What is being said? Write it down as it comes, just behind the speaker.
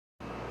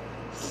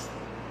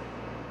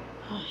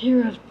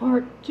Here is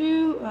part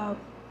 2 of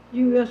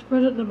U.S.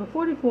 President number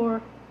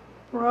 44,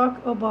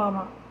 Barack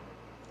Obama.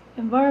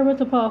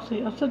 Environmental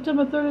policy. On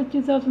September 30,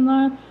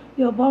 2009,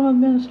 the Obama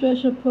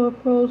administration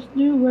proposed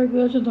new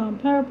regulations on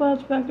power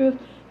plants, factories,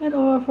 and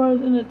oil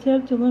farms in an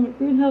attempt to limit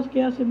greenhouse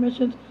gas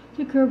emissions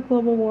to curb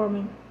global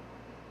warming.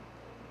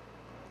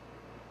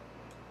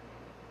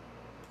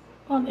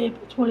 On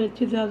April 20,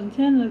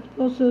 2010, an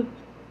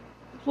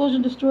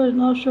explosion destroyed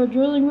an offshore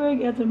drilling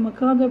rig at the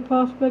Macondo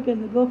prospect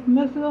in the Gulf of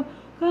Mexico,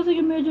 causing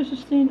a major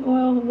sustained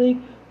oil leak.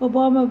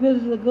 Obama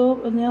visited the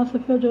Gulf, announced a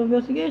federal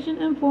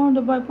investigation, and formed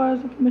a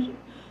bipartisan commission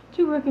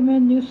to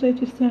recommend new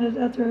safety standards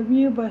after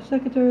review by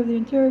Secretary of the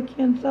Interior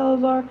Ken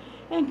Salazar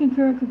and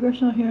concurrent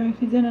congressional hearings.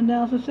 He then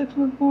announced a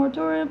 6-month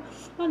moratorium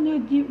on new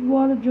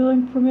deep-water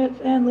drilling permits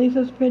and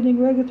leases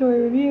pending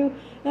regulatory review,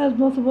 as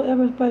multiple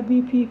efforts by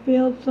BP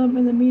failed. Some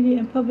in the media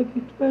and public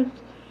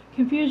expressed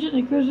confusion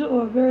and criticism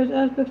over various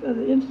aspects of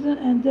the incident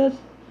and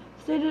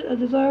stated a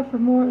desire for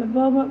more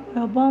involvement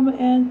by Obama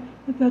and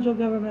the federal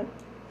government.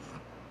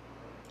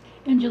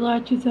 In July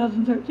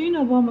 2013,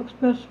 Obama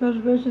expressed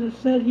reservations and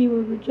said he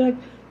would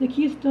reject the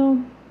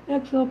Keystone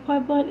XL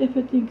pipeline if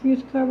it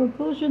increased carbon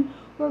pollution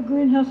or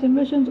greenhouse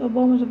emissions.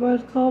 Obama's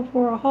advice called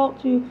for a halt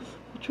to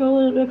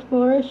petroleum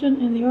exploration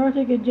in the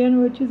Arctic in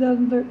January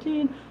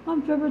 2013.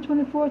 On February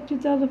 24,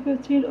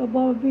 2015,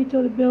 Obama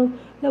vetoed a bill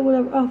that would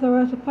have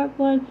authorized the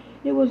pipeline.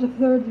 It was the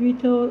third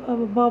veto of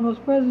Obama's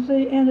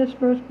presidency and his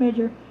first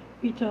major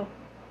veto.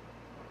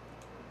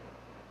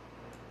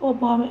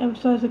 Obama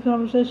emphasized the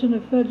conservation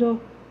of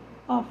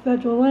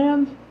federal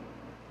lands.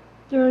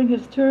 During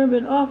his term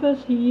in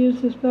office, he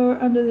used his power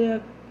under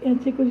the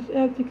Antiquities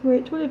Act to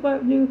create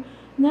 25 new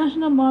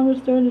national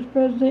monuments during his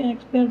presidency and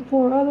expand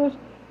 4 others,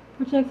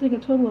 protecting a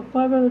total of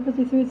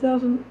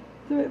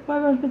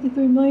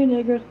 553 million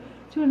acres,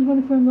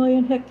 224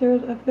 million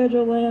hectares of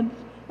federal lands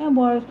and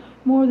waters,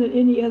 more than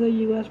any other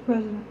U.S.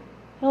 president.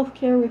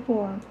 Healthcare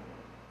reform.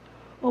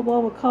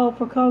 Obama called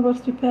for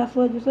Congress to pass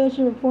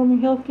legislation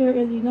reforming healthcare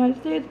in the United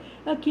States,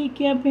 a key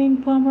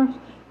campaign promise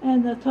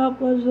and the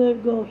top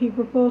legislative goal. He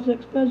proposed the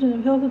expansion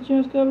of health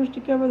insurance coverage to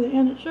cover the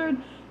uninsured,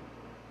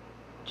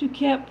 to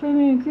cap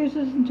premium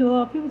increases, and to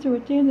allow people to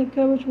retain their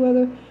coverage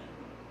whether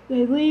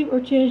they leave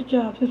or change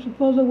jobs. His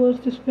proposal was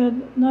to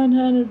spend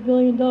 $900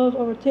 billion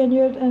over 10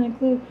 years and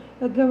include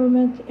a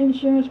government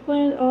insurance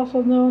plan,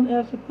 also known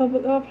as the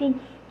public option,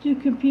 to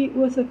compete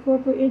with the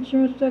corporate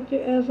insurance sector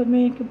as a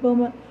main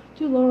component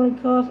to lowering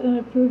costs and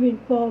improving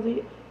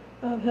quality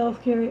of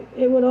health care.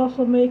 It would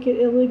also make it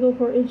illegal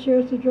for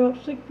insurers to drop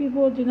sick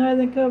people, deny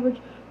them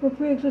coverage for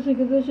pre-existing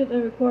conditions,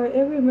 and require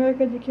every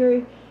American to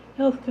carry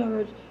health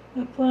coverage.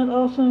 The plan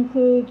also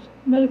includes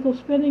medical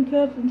spending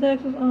cuts and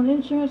taxes on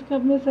insurance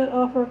companies that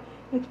offer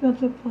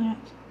expensive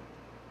plans.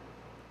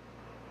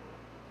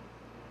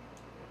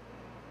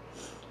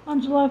 On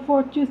July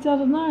 4,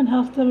 2009,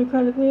 House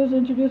Democratic leaders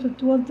introduced a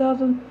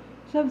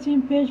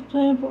 1,017-page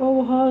plan for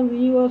overhauling the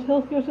U.S.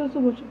 healthcare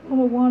system, which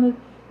Obama wanted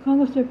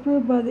Congress to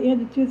approve by the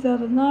end of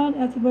 2009.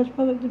 After much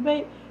public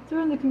debate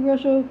during the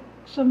congressional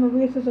summer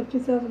recess of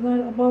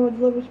 2009, Obama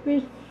delivered a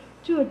speech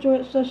to a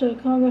joint session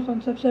of Congress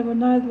on September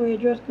 9th, where he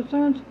addressed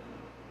concerns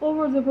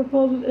over the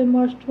proposals. In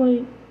March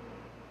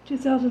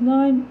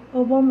 2009,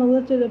 Obama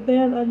lifted a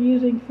ban on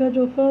using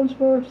federal funds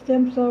for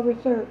stem cell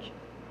research.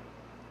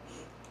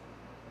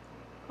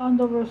 On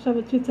November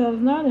 7,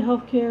 2009, a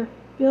health care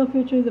bill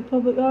featuring the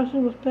public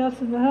option was passed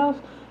in the House.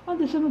 On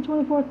December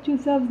 24,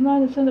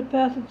 2009, the Senate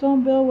passed its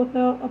own bill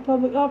without a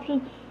public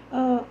option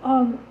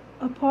on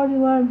a party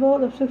line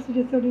vote of 60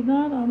 to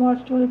 39. On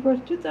March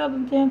 21,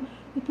 2010,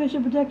 the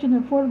Patient Protection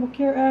and Affordable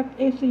Care Act,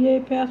 ACA,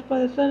 passed by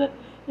the Senate.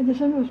 In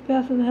December, it was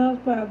passed in the House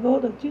by a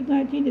vote of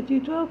 219 to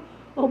 212.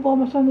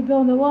 Obama signed the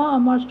bill into law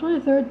on March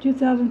 23,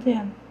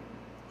 2010.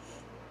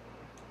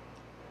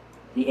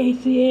 The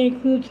ACA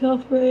includes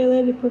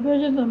health-related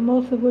provisions, and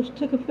most of which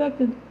took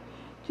effect in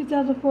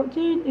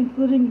 2014,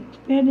 including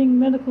expanding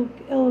medical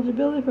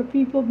eligibility for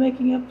people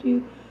making up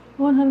to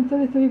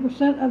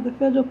 133% of the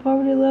federal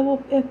poverty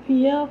level,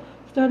 FPL,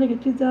 starting in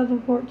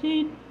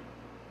 2014,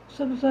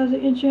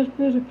 subsidizing insurance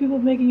premiums for people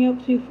making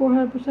up to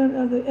 400%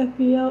 of the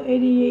FPL,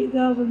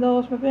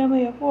 $88,000 per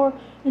family of 4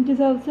 in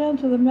 2010,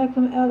 so the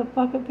maximum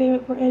out-of-pocket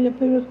payment for annual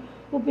premiums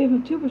will be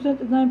from 2% to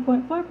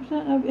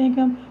 9.5% of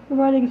income,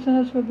 providing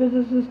incentives for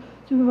businesses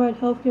to provide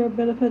health care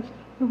benefits,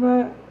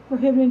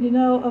 prohibiting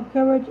denial of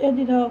coverage and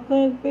denial of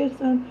claims based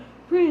on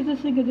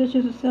pre-existing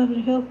conditions,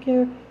 establishing health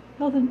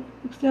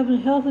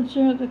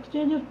insurance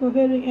exchanges,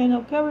 prohibiting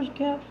annual coverage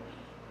caps,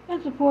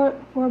 and support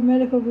for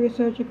medical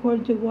research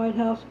according to White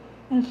House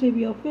and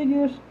CBO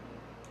figures.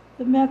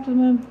 The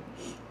maximum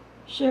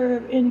share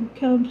of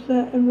incomes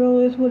that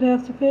enrollees would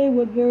have to pay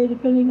would vary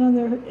depending on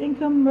their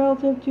income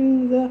relative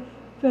to the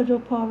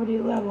federal poverty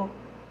level.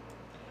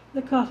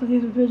 The cost of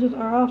these revisions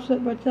are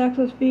offset by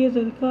taxes, fees,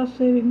 and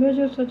cost-saving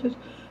measures such as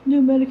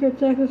new Medicare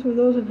taxes for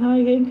those in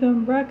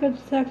high-income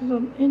brackets, taxes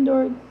on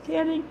indoor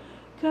tanning,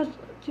 cuts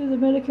to the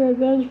Medicare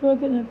Advantage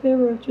program in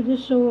favor of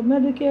traditional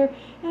Medicare,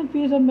 and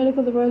fees on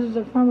medical devices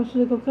and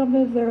pharmaceutical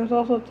companies. There is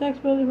also a tax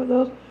penalty for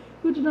those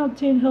who do not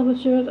obtain health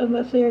insurance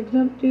unless they are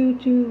exempt due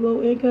to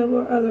low income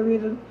or other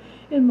reasons.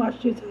 In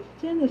March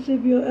 2010, the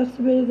CBO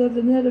estimated that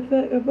the net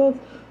effect of both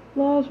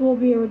laws will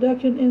be a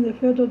reduction in the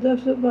federal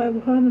deficit by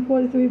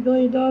 $143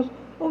 billion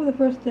over the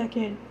first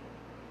decade.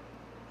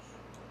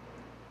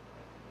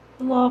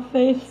 The law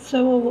faced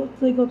several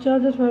legal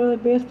challenges, primarily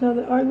based on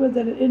the argument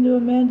that an individual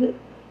mandate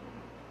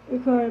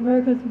requiring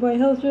Americans to buy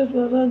health insurance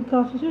was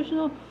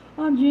unconstitutional.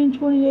 On June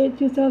 28,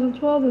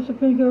 2012, the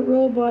Supreme Court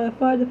ruled by a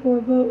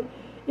 5-4 vote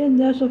in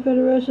National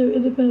Federation of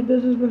Independent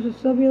Business versus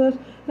Subulus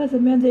that the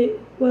mandate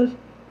was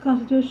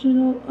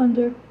constitutional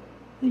under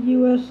the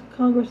U.S.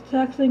 Congress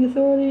Taxing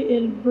Authority.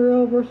 In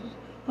Bureau versus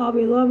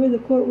Hobby Lobby, the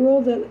court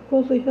ruled that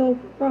closely held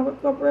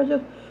profit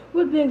corporations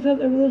would be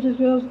exempt of religious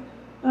bills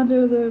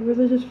under the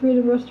Religious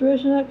Freedom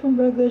Restoration Act from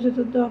regulations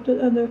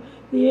adopted under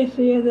the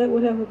ACA that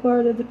would have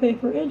required them to pay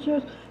for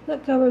insurance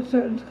that covered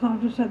certain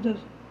contraceptives.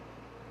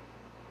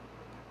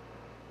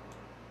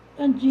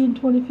 In June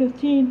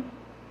 2015,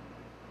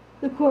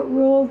 the court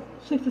ruled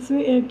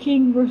 6-3 in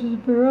King versus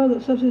Bureau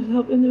that subsidies to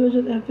help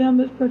individuals and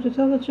families purchase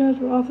health insurance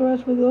were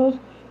authorized for those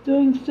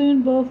doing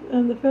soon both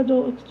on the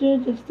federal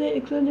exchange and state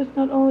exchanges,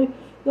 not only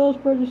those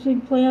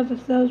purchasing plans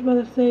established by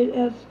the state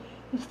as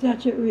the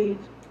statute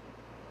reads.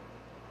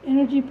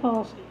 Energy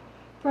policy.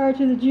 Prior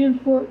to the June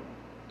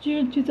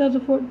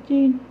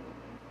 2014,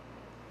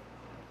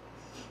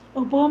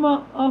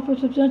 Obama offered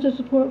substantial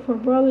support for a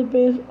broadly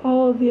based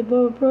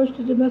all-of-the-above approach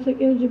to domestic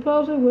energy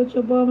policy, which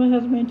Obama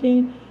has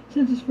maintained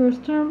since his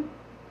first term,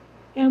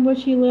 and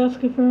which he last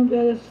confirmed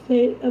at his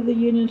State of the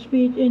Union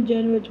speech in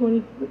January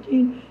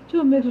 2014 to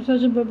a mixed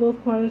reception by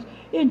both parties.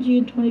 In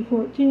June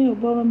 2014,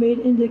 Obama made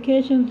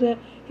indications that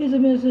his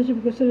administration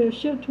would consider a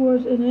shift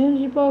towards an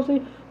energy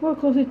policy more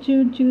closely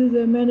tuned to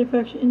the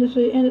manufacturing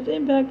industry and its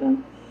impact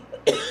on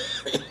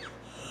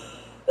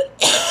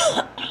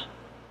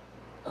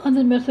on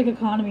the domestic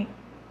economy.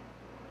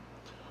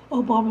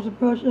 Obama's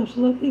approach of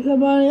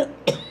selectively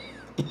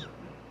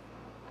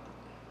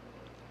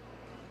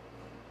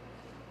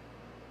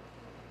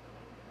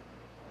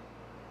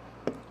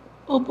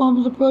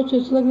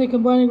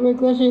combining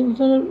regulation and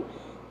incentive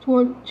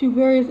to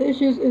various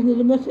issues in the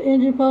domestic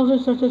energy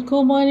policy, such as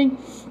coal mining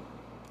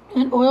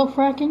and oil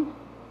fracking,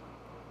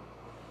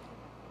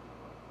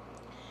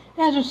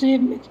 has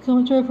received mixed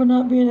commentary for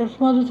not being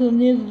responsive to the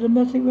needs of the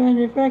domestic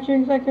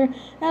manufacturing sector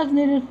as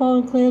needed,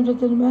 following claims that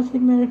the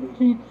domestic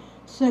manufacturing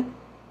sector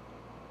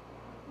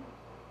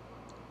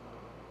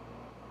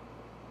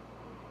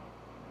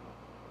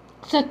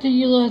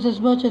utilizes as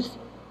much as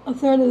a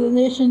third of the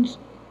nation's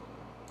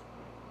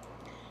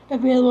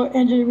available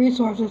energy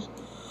resources.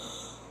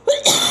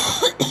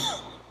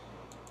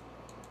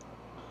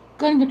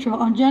 Gun control.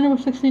 On January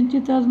 16,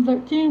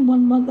 2013,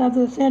 1 month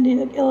after the Sandy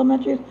Hook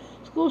Elementary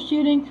School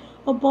shooting,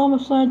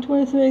 Obama signed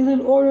 23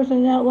 executive orders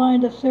and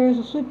outlined a series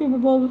of sweeping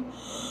proposals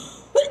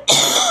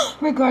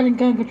regarding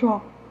gun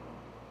control.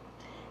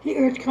 He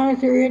urged Congress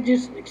to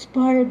reintroduce an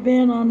expired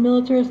ban on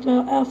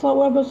military-style assault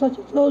weapons such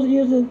as those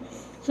used in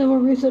several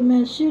recent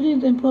mass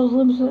shootings, impose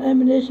limits on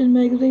ammunition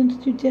magazines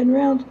to 10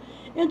 rounds,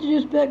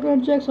 introduce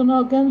background checks on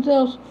all gun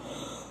sales,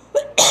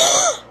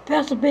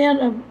 pass a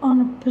ban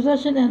on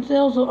possession and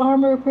sales of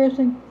armor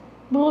replacing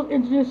bullets,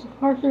 introduce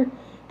harsher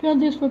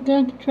penalties for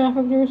gun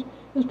traffickers,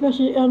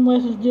 especially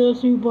unlicensed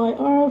dealers who buy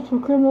arms for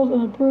criminals,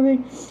 and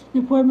approving the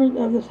appointment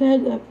of the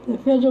head of the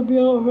Federal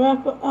Bureau of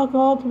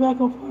Alcohol,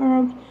 Tobacco,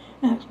 Firearms,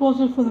 and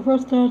Explosives for the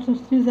first time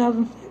since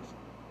 2006.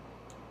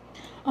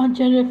 On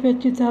January 5,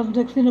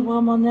 2016,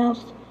 Obama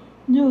announced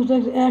new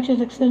executive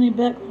actions extending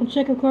background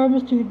check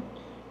requirements to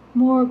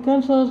more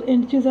gun sales.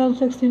 In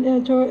 2016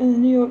 editorial in the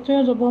New York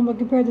Times, Obama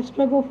compared the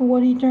struggle for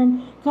what he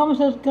termed common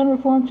sense gun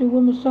reform to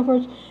women's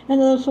suffrage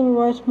and other civil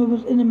rights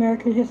movements in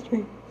American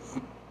history.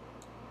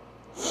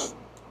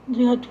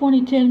 The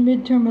 2010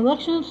 midterm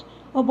elections.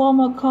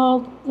 Obama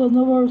called the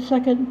November 2,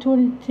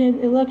 2010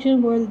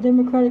 election, where the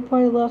Democratic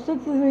Party lost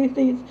 63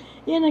 seats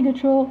in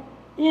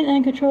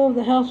and control of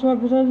the House of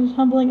Representatives,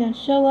 humbling and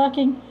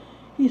shellacking.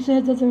 He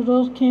said that the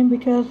results came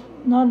because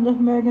not enough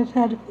Americans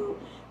had to feel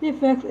the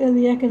effects of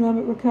the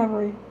economic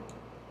recovery.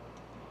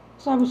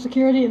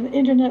 Cybersecurity and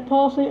Internet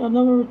policy. On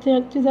November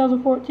 10,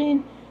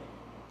 2014,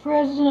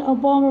 President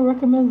Obama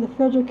recommended the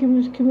Federal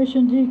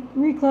Commission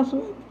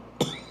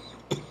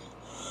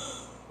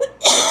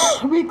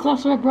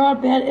reclassify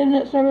broadband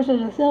internet service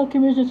as a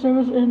telecommunications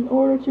service in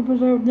order to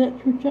preserve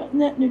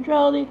net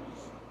neutrality.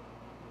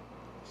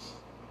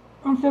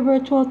 On February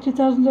 12,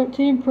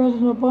 2013,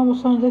 President Obama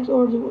signed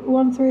Executive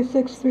Order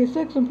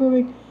 13636,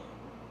 improving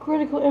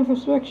critical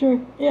infrastructure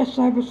and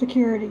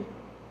cybersecurity.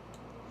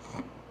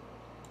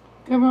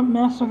 Government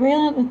mass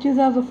surveillance. In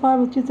 2005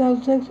 and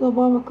 2006,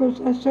 Obama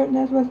criticized certain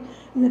aspects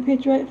of the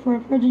Patriot Act for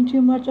infringing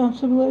too much on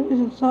civil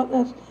liberties and sought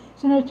as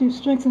Senator to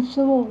strengthen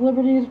civil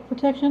liberties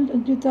protections.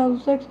 In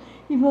 2006,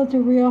 he voted to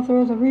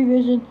reauthorize a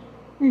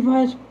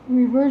revised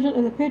version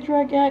of the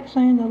Patriot Act,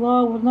 saying the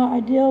law was not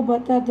ideal,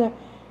 but that the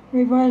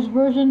revised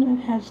version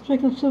had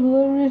strengthened civil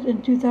liberties.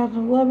 In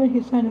 2011,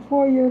 he signed a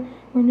 4-year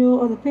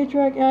renewal of the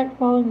Patriot Act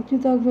following the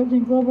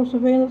 2013 global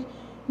surveillance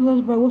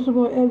alleged by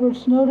whistleblower Edward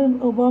Snowden.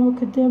 Obama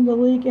condemned the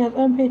leak as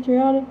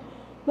unpatriotic,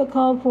 but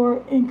called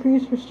for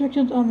increased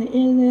restrictions on the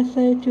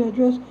NSA to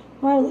address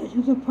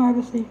violations of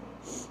privacy.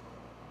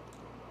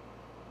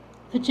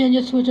 The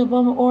changes which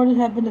Obama ordered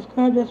have been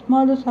described as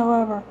modest,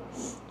 however.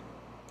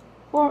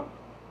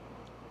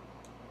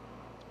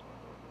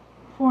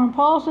 Foreign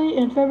policy.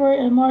 In February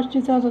and March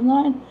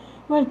 2009,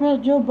 Vice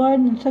President Joe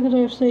Biden and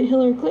Secretary of State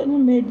Hillary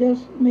Clinton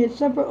made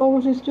separate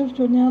overseas trips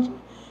to announce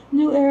a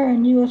new era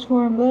in U.S.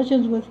 foreign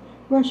relations with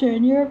Russia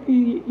and Europe,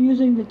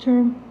 using the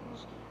terms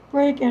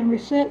break and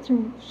reset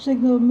to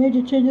signal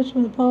major changes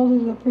from the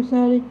policies of the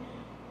pre-Saudi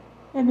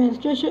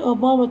administration.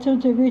 Obama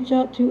attempted to reach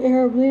out to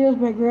Arab leaders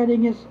by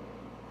granting his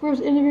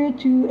first interview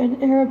to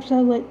an Arab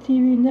satellite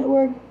TV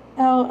network,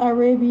 Al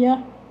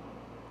Arabiya.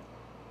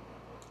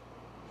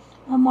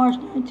 On March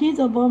 19th,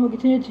 Obama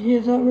continued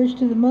his outreach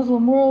to the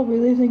Muslim world,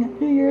 releasing a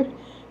New Year's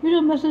video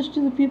message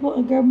to the people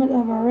and government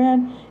of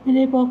Iran. In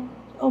April,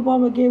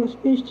 Obama gave a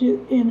speech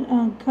in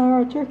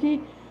Ankara,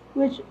 Turkey,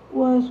 which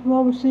was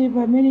well received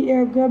by many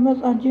Arab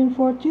governments. On June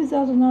 4,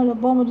 2009,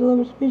 Obama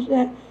delivered a speech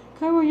at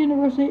Cairo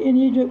University in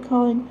Egypt,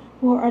 calling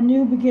for a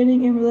new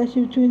beginning in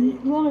relations between the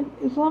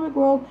Islamic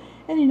world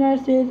and the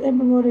United States and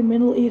promoting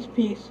Middle East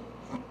peace.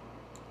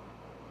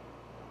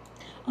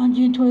 On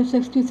June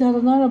 26,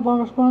 2009,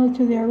 Obama responded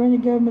to the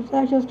Iranian government's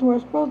actions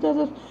towards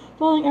protesters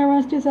following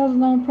Iran's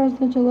 2009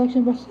 presidential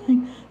election by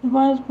saying the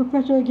violence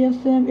perpetrated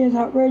against them is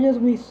outrageous.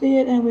 We see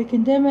it and we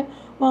condemn it.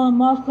 While in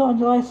Moscow on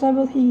July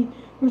 7th, he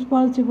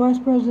responded to Vice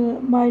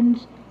President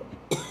Biden's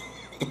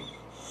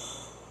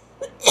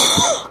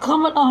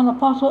comment on a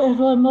possible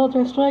Israeli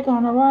military strike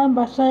on Iran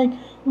by saying,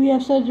 "We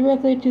have said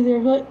directly to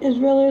the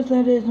Israelis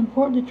that it is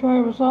important to try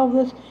to resolve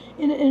this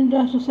in an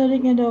international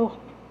setting in a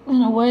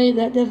way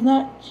that does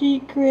not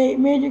create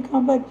major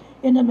conflict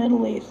in the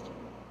Middle East."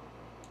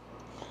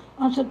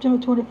 On September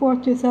 24,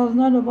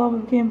 2009, Obama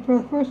became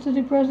the first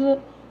sitting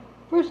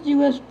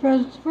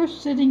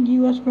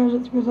U.S.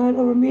 president to preside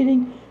over a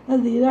meeting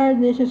of the United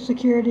Nations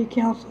Security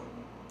Council.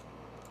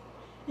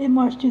 In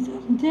March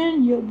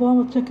 2010,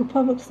 Obama took a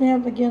public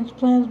stance against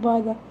plans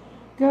by the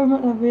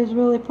government of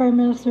Israeli Prime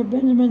Minister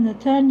Benjamin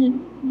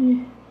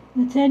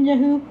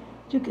Netanyahu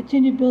to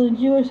continue building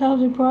Jewish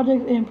housing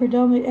projects in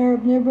predominantly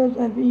Arab neighborhoods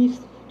of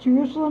East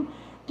Jerusalem.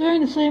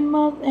 During the same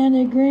month, an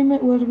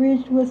agreement was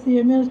reached with the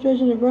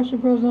administration of Russian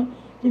President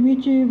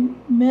Dmitry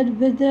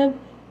Medvedev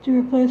to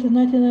replace the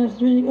 1990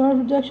 Strategic Arms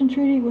Reduction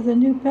Treaty with a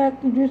new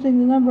pact reducing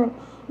the number of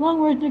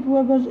long-range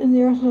nuclear weapons in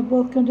the arsenals of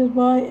both countries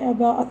by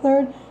about a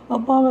third.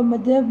 Obama and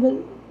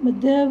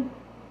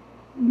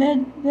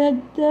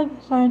Medvedev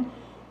signed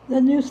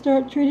the New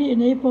START Treaty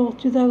in April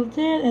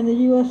 2010, and the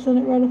U.S.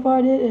 Senate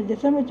ratified it in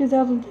December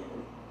 2010.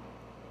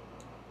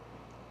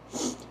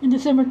 In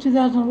December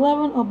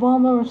 2011,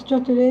 Obama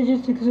instructed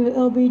agents to consider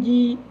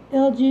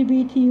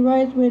LGBT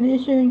rights when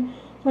issuing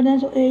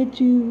financial aid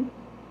to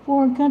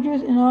foreign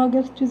countries. In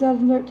August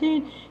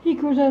 2013, he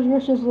criticized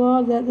Russia's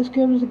law that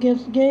discriminates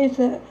against gays,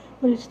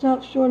 but he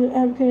stopped short of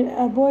advocating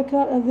a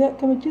boycott of the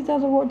upcoming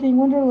 2014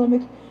 Winter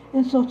Olympics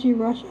in Sochi,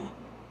 Russia.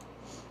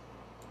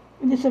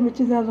 In December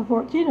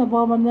 2014,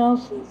 Obama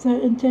announced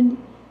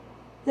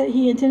that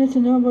he intended to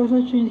normalize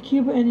relations between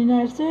Cuba and the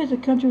United States. The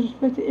countries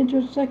respected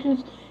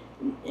intersections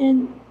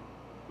in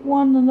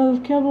one another's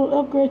capital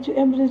upgrade to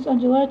embassies on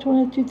July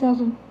 20,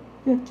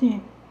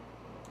 2015.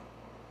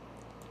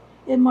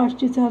 In March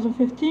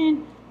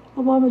 2015,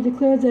 Obama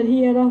declared that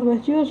he had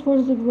authorized U.S.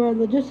 forces to provide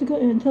logistical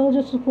and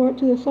intelligence support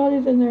to the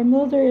Saudis in their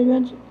military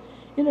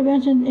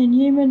intervention in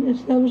Yemen,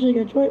 establishing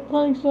a joint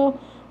planning cell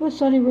with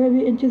Saudi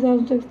Arabia. In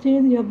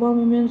 2016, the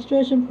Obama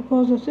administration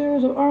proposed a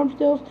series of arms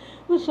deals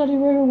with Saudi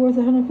Arabia worth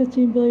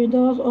 $115 billion.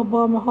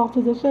 Obama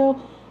halted the sale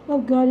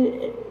of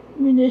guided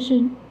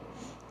munition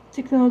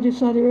technology to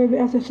Saudi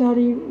Arabia after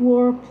Saudi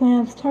war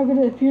plans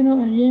targeted a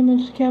funeral in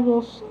Yemen's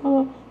capital,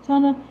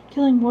 Sana'a,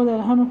 killing more than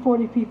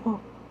 140 people.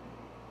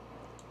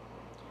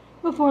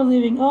 Before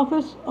leaving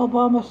office,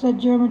 Obama said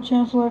German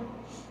Chancellor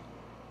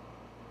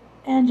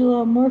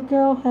Angela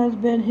Merkel has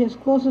been his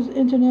closest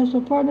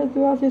international partner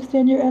throughout his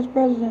tenure as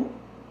president.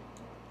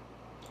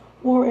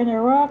 War in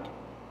Iraq.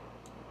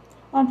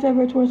 On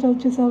February 27,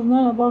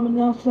 2009, Obama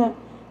announced that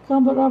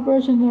combat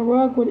operations in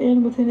Iraq would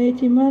end within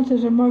 18 months.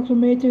 His remarks were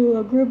made to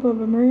a group of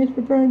Marines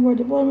preparing for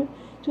deployment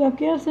to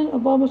Afghanistan.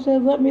 Obama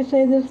said, "Let me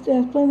say this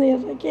as plainly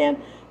as I can.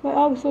 By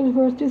August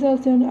 31,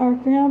 2010, our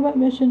combat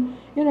mission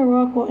in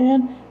Iraq will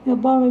end." The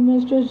Obama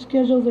administration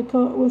scheduled the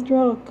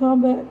withdrawal of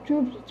combat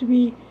troops to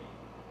be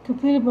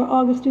completed by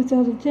August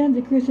 2010,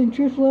 decreasing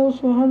troops levels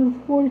from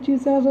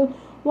 142,000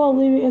 while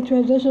leaving a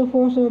transitional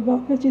force of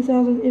about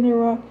 50,000 in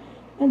Iraq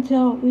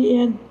until the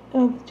end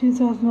of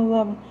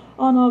 2011.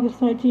 On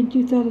August 19,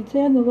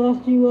 2010, the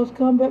last U.S.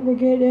 combat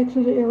brigade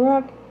exited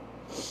Iraq.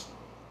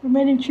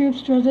 Remaining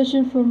troops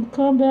transitioned from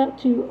combat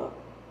to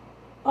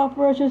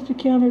operations to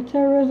counter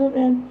terrorism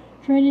and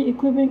training,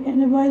 equipping,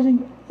 and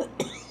advising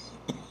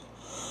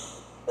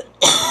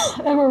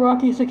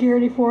Iraqi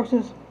security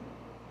forces.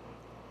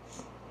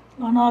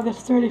 On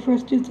August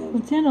 31st,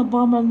 2010,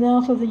 Obama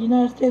announced that the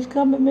United States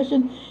combat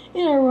mission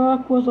in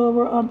Iraq was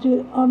over. On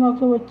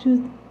October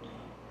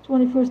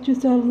 21st,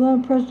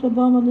 2011, President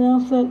Obama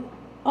announced that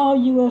all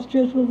U.S.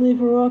 troops would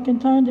leave Iraq in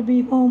time to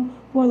be home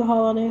for the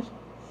holidays.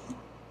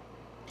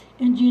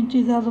 In June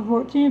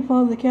 2014,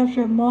 following the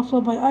capture of Mosul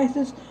by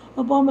ISIS,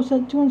 Obama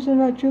sent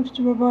 275 troops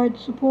to provide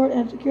support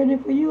and security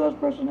for U.S.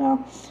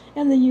 personnel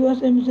and the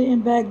U.S. Embassy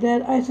in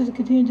Baghdad. ISIS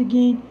continued to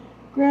gain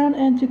ground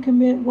and to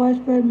commit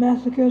widespread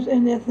massacres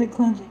and ethnic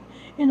cleansing.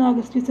 In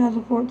August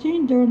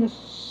 2014, during the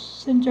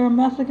Sinjar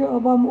massacre,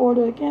 Obama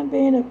ordered a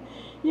campaign of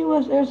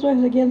U.S.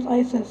 airstrikes against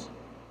ISIS.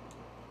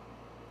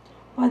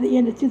 By the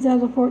end of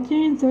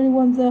 2014,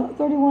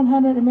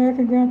 3,100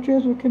 American ground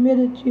troops were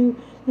committed to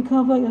the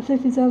conflict, and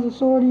 60,000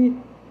 sorties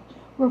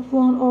were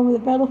flown over the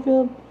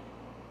battlefield,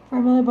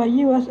 primarily by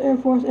U.S. Air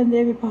Force and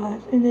Navy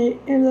pilots. In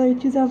early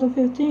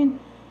 2015,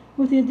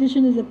 with the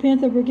addition of the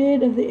Panther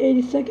Brigade of the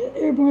 82nd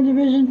Airborne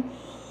Division,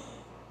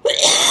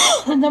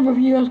 the number of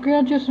U.S.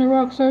 ground troops in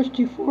Iraq surged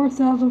to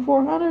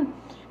 4,400,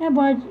 and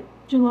by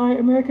July,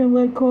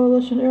 American-led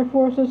coalition air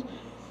forces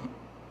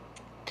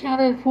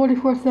counted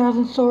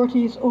 44,000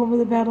 sorties over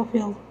the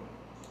battlefield.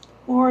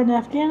 War in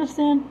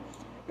Afghanistan.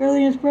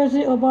 Early in his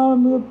presidency, Obama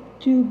moved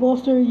to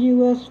bolster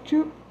U.S.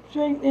 troop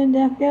strength in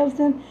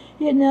Afghanistan.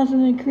 He announced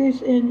an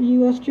increase in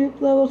U.S.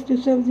 troop levels to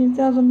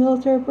 17,000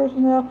 military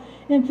personnel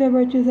in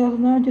February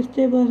 2009 to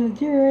stabilize the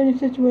deteriorating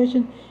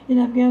situation in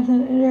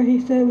Afghanistan. And he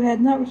said we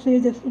had not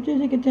received the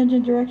strategic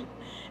attention, direction,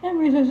 and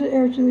resources it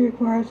urgently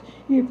requires.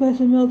 He replaced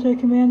the military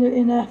commander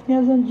in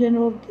Afghanistan,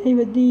 General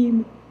David D.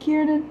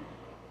 McKiernan,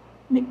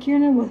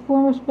 with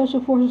former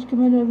Special Forces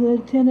Commander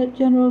Lieutenant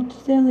General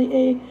Stanley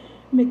A.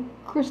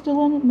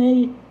 McChrystal in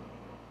May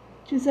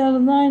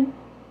 2009.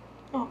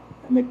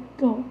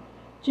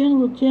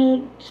 General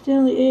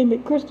Stanley A.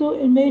 McChrystal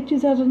in May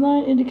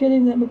 2009,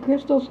 indicating that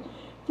McChrystal's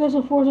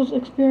Special Forces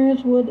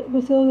experience would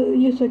facilitate the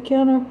use of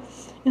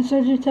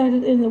counter-insurgency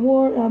tactics in the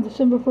war. On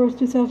December 1st,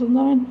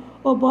 2009,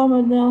 Obama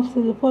announced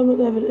the deployment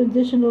of an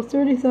additional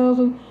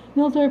 30,000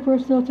 military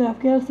personnel to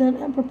Afghanistan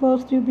and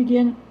proposed to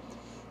begin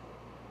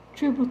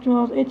troop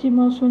withdrawals 18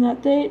 months from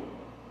that date.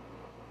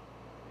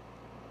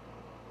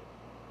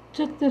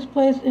 Took this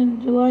place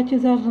in July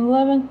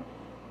 2011.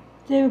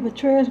 David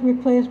Petraeus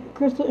replaced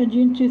McChrystal in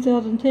June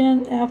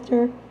 2010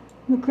 after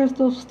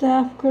McChrystal's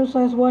staff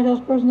criticized White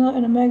House personnel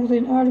in a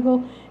magazine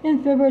article.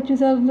 In February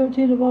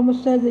 2013, Obama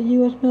said the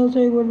U.S.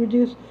 military would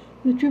reduce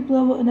the troop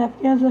level in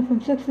Afghanistan from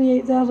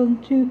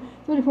 68,000 to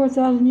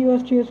 34,000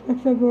 U.S. troops by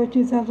February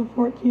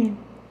 2014.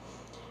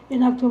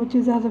 In October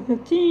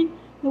 2015,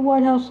 the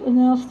White House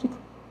announced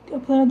a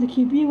plan to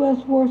keep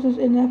U.S. forces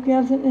in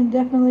Afghanistan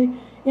indefinitely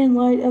in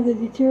light of the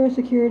deteriorating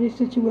security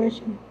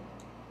situation.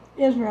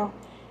 Israel.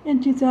 In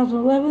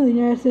 2011, the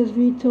United States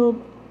vetoed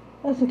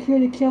a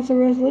Security Council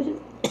resolution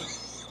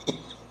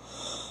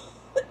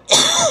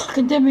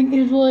condemning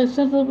Israeli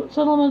settlements,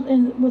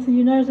 with the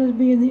United States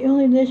being the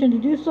only nation to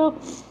do so.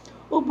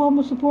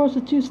 Obama supports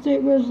a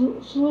two-state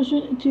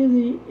resolution to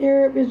the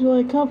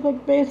Arab-Israeli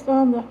conflict based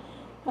on the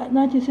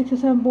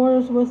 1967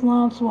 borders with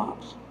land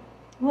swaps.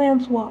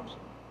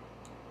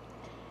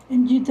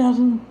 In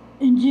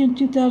June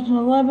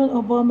 2011,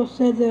 Obama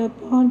said the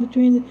bond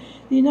between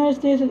the United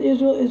States and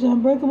Israel is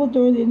unbreakable.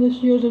 During the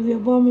initial years of the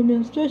Obama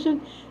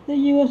administration, the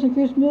U.S.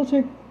 increased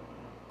military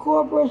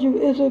cooperation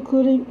with Israel,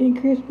 including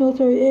increased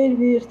military aid,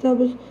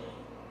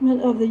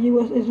 re-establishment of the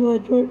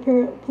U.S.-Israeli Joint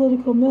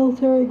Political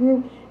Military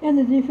Group, and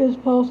the Defense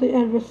Policy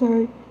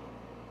Advisory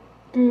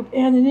Group,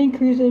 and an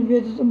increase in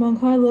visits among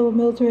high-level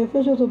military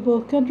officials of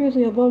both countries.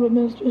 The Obama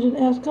administration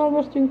asked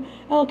Congress to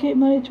allocate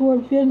money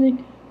toward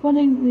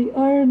funding the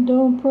Iron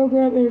Dome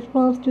program in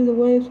response to the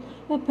waves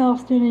of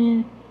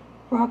Palestinian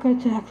rocket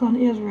attacks on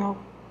Israel.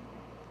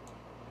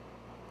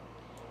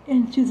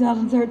 In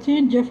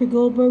 2013, Jeffrey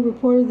Goldberg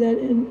reported that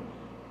in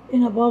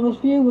Obama's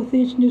view, with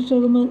each new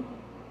settlement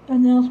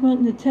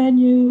announcement,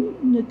 Netanyahu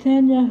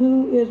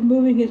is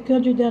moving his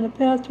country down a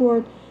path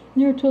toward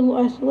near total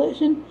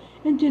isolation.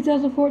 In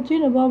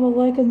 2014, Obama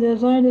likened the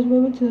Zionist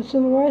movement to the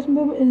civil rights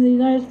movement in the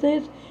United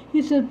States.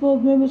 He said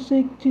both movements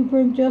seek to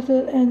bring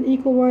justice and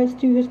equal rights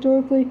to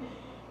historically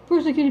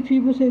persecuted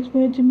peoples. He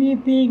explained to me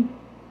being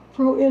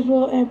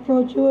pro-Israel and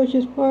pro-Jewish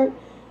is part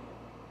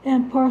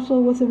and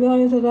parcel with the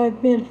values that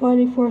I've been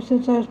fighting for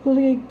since I was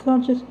politically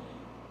conscious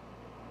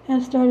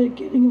and started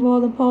getting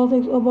involved in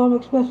politics. Obama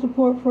expressed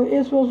support for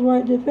Israel's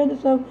right to defend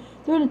itself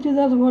during the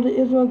 2001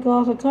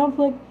 Israel-Gaza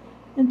conflict.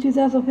 In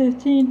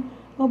 2015,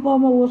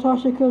 Obama was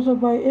harshly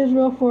criticized by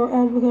Israel for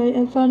advocating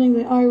and signing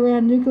the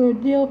Iran nuclear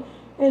deal.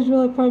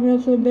 Israeli Prime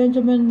Minister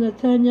Benjamin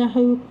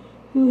Netanyahu,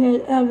 who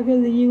had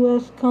advocated the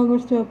U.S.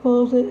 Congress to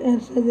oppose it,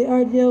 and said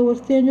the deal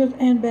was dangerous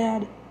and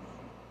bad.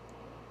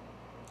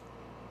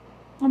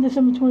 On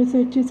December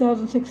 23,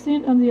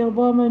 2016, under the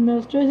Obama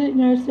administration, the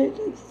United States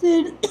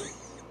abstained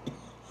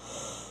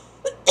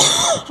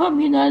from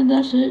United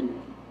Nations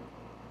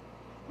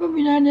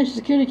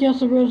Security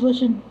Council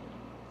Resolution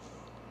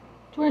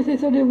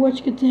 2330,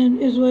 which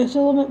contained Israeli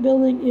settlement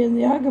building in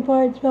the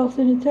occupied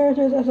Palestinian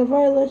territories as a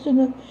violation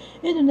of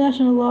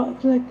international law,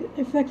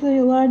 effectively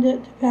allowed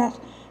it to pass.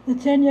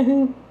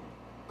 Netanyahu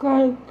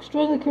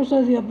strongly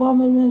criticized the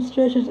Obama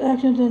administration's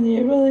actions, and the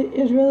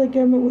Israeli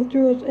government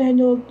withdrew its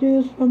annual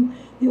dues from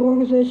the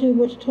organization,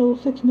 which totaled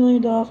 $6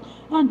 million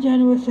on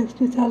January 6,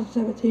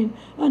 2017.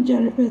 On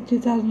January 5,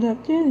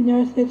 2017, the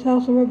United States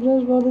House of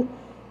Representatives voted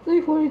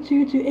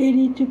 342 to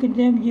 80 to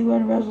condemn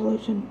UN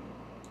resolution.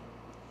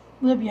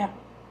 Libya.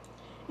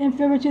 In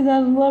February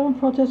 2011,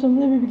 protests in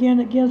Libya began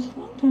against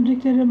long-term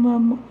dictator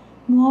Muammar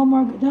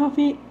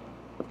Gaddafi.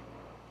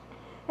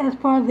 As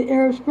part of the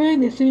Arab Spring,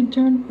 they soon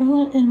turned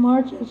violent in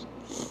March as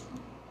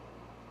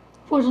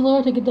forces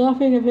loyal to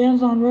Gaddafi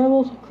advanced on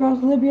rebels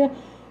across Libya.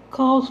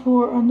 Calls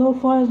for a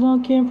no-fly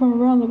zone came from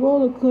around the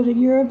world, including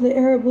Europe, the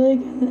Arab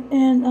League,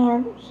 and our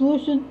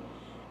resolution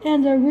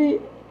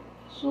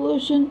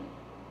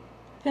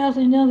passed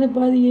unanimously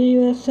by the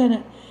U.S.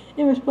 Senate.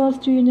 In response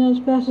to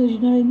unanimous passage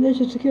of the United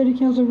Nations Security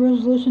Council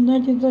Resolution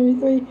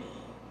 1973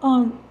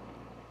 on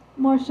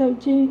March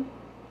 17,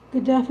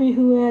 Gaddafi,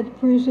 who had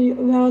previously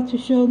vowed to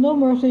show no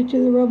mercy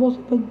to the rebels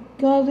of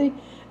Benghazi,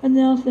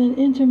 announced an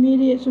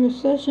intermediate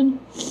recession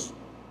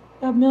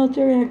of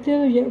military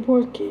activity, yet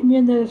reports came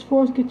in that his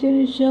force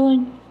continued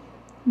shelling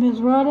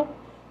Misrata.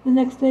 The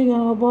next day,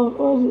 on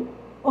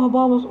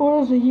Obama's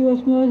orders, the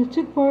U.S. military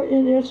took part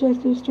in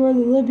airstrikes to destroy the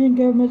Libyan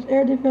government's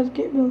air defense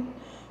capability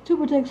to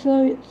protect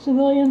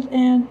civilians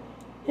and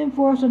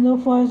enforce a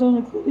no-fly zone,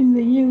 including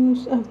the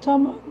use of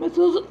Tomahawk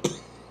missiles,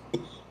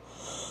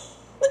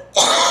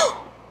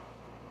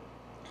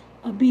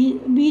 a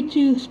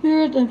B-2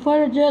 Spirit, and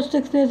fighter jets.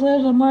 6 days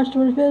later, on March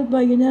 25th,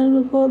 by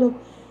unanimous vote of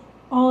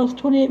all its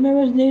 28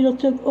 members, NATO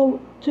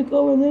took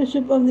over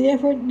leadership of the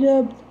effort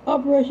dubbed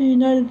Operation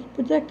Unified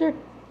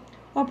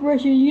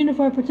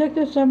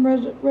Protector. Some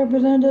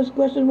representatives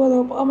questioned whether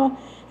Obama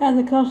had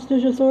the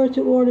constitutional authority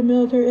to order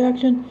military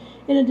action,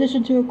 in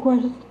addition to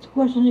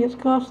questioning its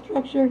cost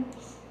structure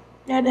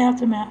and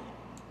aftermath.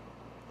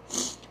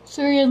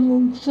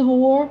 Syrian Civil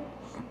War.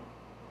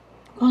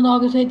 On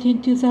August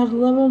 18,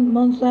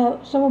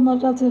 2011, several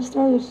months after the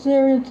start of the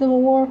Syrian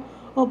Civil War,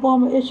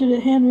 Obama issued a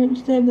handwritten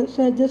statement that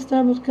said this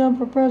time has come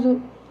for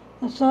President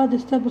Assad to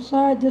step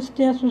aside. This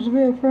stance was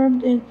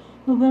reaffirmed in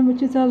November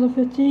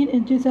 2015.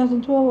 In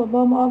 2012,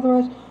 Obama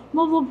authorized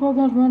multiple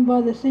programs run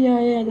by the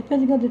CIA and the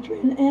Pentagon to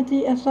train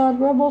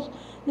anti-Assad rebels.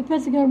 The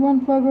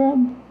Pentagon-run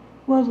program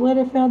was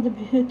later found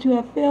to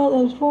have failed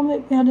and was formally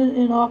abandoned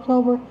in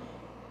October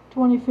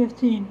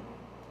 2015.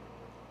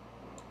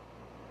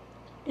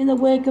 In the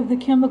wake of the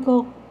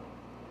chemical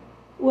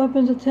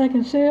weapons attack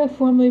in Syria,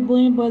 formerly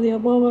blamed by the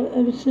Obama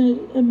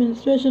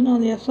administration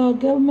on the Assad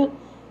government,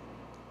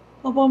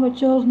 Obama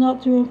chose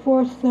not to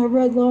enforce the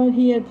red line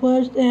he had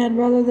pledged, and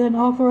rather than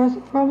authorize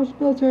the promised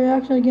military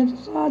action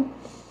against Assad,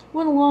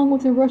 went along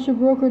with the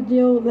Russia-brokered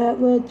deal that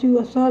led to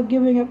Assad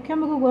giving up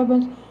chemical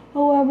weapons.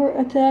 However,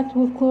 attacks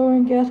with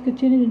chlorine gas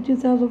continued in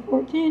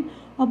 2014.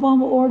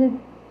 Obama ordered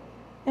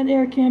an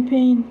air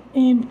campaign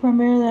aimed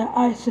primarily at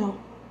ISIL.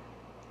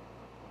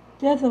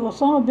 Death of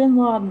Osama bin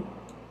Laden.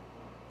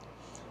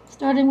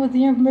 Starting with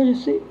the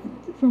information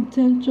from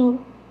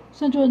Central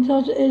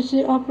Intelligence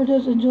Agency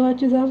operatives in July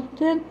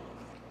 2010,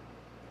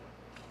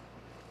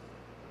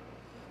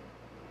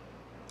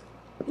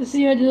 the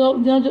CIA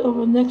developed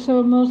over the next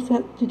several months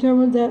that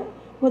determined that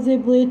what they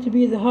believed to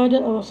be the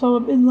hideout of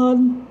Osama bin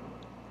Laden.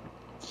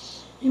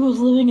 He was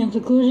living in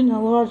seclusion in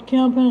a large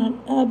compound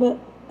in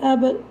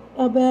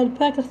Abbottabad,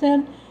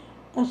 Pakistan,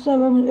 a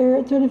suburban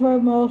area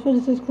 35 miles,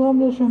 56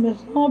 kilometers from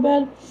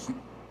Islamabad.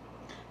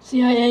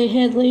 CIA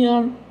head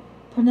Leon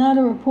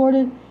Panetta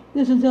reported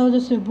this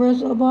intelligence to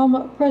President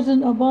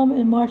Obama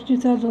in March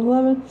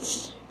 2011.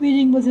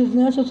 Meeting with his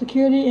national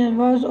security and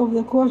advisors over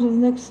the course of the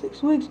next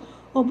 6 weeks,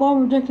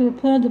 Obama rejected a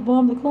plan to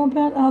bomb the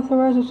compound,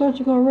 authorized a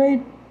surgical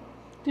raid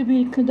to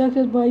be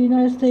conducted by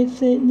United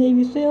States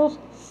Navy SEALs.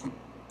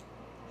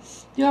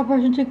 The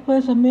operation took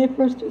place on May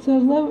 1,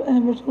 2011,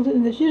 and resulted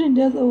in the shooting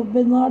death of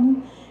bin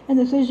Laden and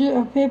the seizure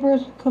of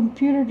papers,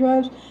 computer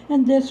drives,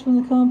 and disks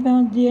from the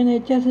compound. DNA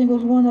testing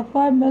was one of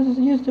 5 methods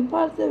used to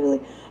positively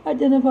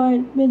identify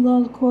bin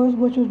Laden's corpse,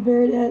 which was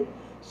buried at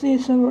sea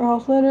several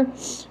hours later.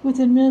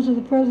 Within minutes of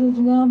the president's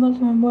announcement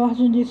from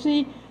Washington,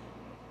 D.C.,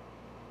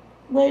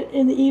 late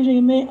in the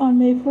evening on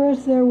May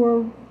 1st, there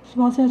were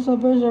spontaneous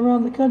celebrations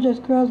around the country as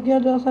crowds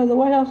gathered outside the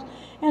White House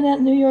and at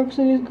New York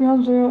City's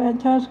Ground Zero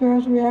and Times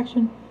Square's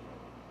reaction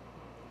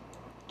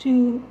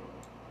to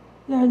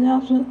their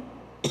announcement.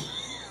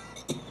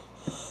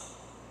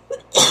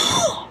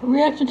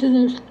 Reaction to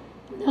the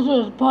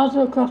announcement was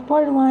positive across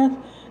party lines,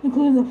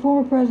 including the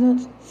former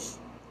presidents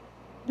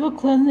Bill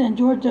Clinton and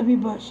George W.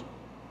 Bush.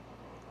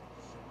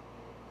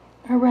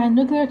 Iran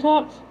nuclear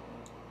talks.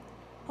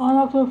 On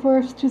October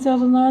 1st,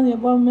 2009, the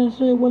Obama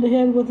administration went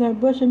ahead with the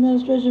Bush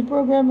administration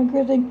program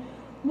increasing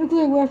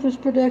nuclear weapons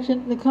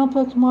production. The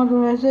complex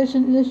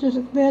modernization initiatives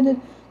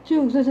expanded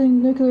 2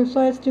 existing nuclear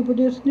sites to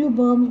produce new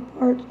bomb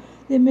parts.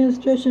 The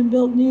administration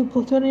built new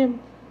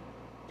plutonium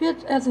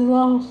pits at the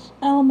Los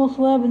Alamos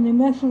lab in New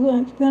Mexico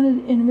and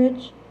expanded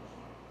enriched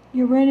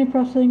uranium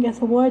processing at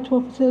the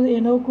Y-12 facility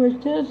in Oak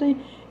Ridge, Tennessee.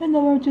 In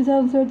November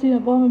 2013,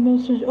 Obama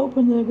administration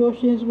opened the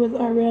negotiations with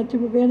Iran to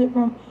prevent it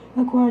from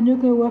acquiring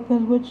nuclear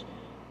weapons, which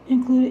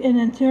included an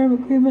interim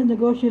agreement.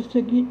 Negotiations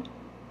took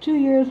 2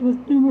 years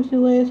with numerous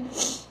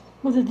delays,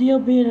 with the deal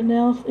being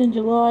announced in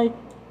July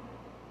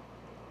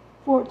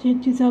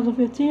 14,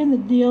 2015. The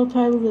deal,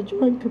 titled the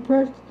Joint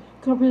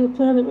Comprehensive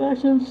Plan of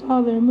Action,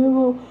 saw the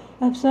removal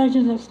of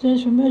sanctions in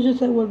exchange for measures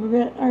that would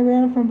prevent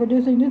Iran from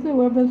producing nuclear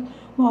weapons.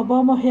 While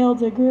Obama hailed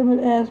the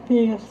agreement as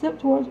being a step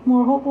towards a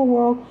more hopeful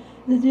world,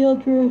 the deal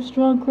drew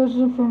strong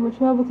criticism from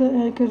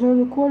Republican and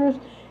conservative quarters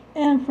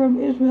and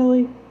from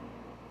Israeli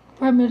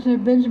Prime Minister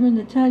Benjamin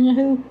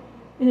Netanyahu.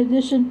 In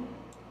addition,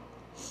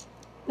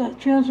 the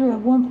transfer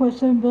of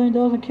 $1.7 billion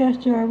in cash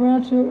to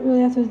Iran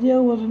shortly after the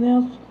deal was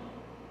announced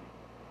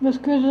was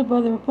criticized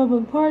by the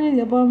Republican Party.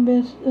 The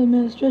Obama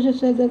administration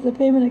said that the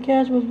payment of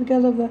cash was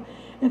because of the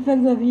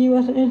effect of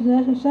U.S. and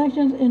international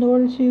sanctions. In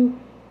order to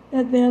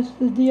advance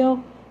the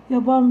deal, the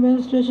Obama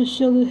administration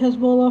shielded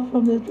Hezbollah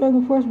from the Drug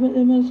Enforcement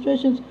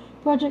Administration's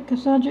Project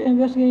Cassandra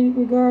investigation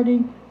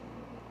regarding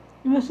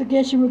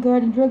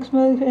drug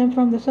smuggling, and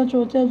from the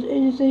Central Intelligence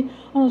Agency.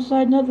 On a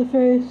side note, the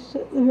very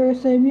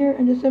same year,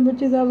 in December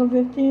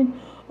 2015,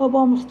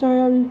 Obama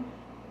started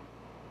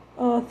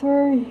a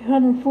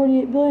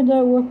 $348 billion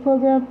work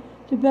program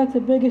to back the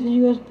biggest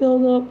U.S.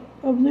 buildup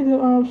of nuclear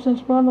arms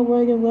since Ronald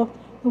Reagan left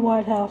the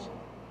White House.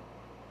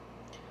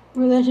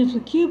 Relations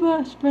with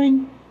Cuba.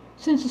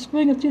 Since the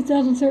spring of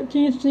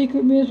 2013,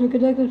 secret meetings were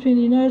conducted between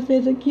the United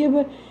States and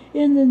Cuba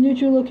in the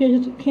neutral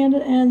locations of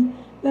Canada and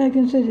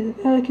Vatican City. The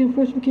Vatican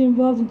first became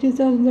involved in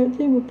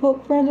 2013 with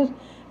Pope Francis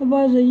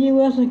advised the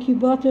U.S. and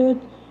Cuba to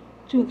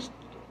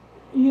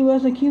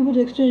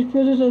exchange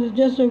prisoners as a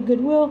gesture of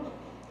goodwill.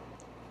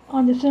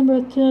 On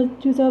December 10,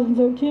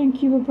 2013,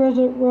 Cuban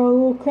President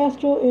Raul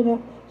Castro, in a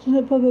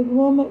Senate public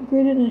moment,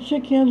 greeted and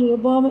shook hands with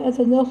Obama at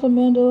the Nelson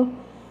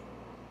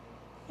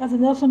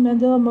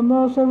Mandela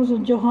Memorial Service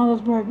in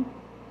Johannesburg.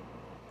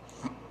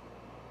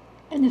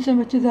 In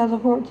December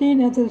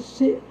 2014, after the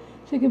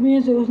secret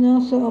meetings, it was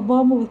announced that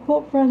Obama, with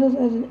Pope Francis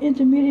as an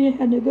intermediary,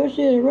 had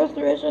negotiated a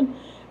restoration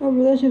of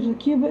relations with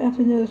Cuba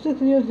after nearly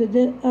 6 years of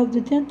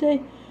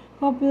detente,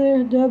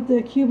 popularly dubbed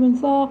the Cuban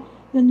Thaw.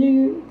 The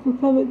new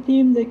republic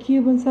deemed the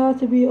Cuban Thaw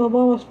to be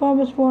Obama's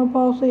finest foreign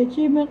policy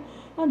achievement.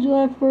 On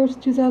July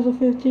 1,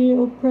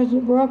 2015,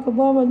 President Barack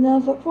Obama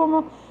announced that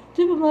formal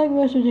diplomatic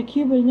relations to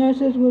Cuba and the United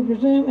States would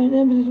resume and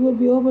embassies would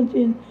be opened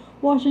in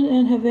Washington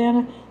and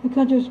Havana. The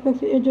country's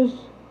respective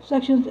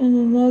intersections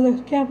in the other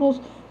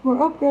capitals were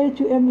upgraded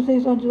to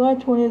embassies on July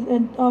 20th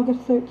and August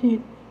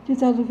 13,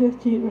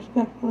 2015,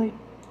 respectively.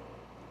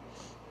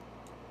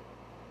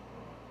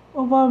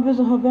 Obama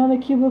visited Havana,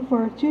 Cuba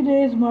for 2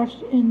 days in March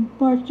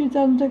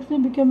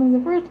 2016, becoming the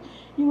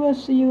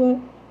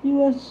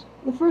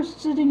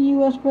first sitting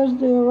U.S.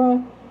 president to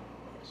arrive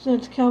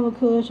since Calvin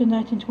Coolidge in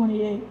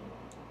 1928.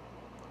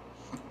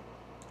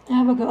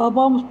 Africa.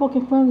 Obama spoke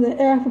in front of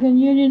the African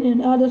Union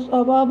in Addis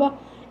Ababa,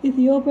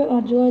 Ethiopia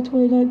on July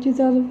 29,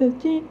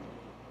 2015.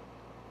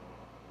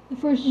 The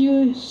first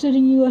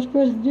sitting U.S.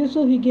 president to do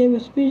so, he gave a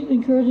speech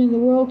encouraging the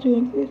world to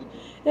increase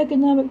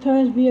economic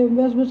ties via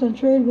investments and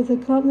trade with the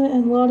continent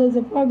and lauded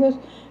the progress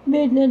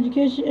made in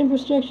education,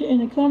 infrastructure, and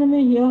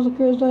economy. He also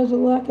criticized the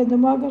lack of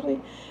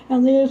democracy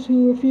and leaders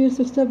who refused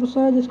to step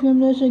aside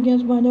discrimination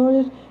against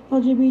minorities,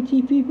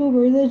 LGBT people,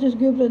 religious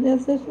groups, and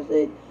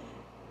ethnicity,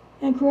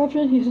 and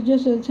corruption. He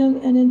suggested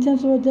an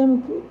intensified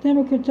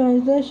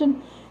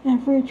democratization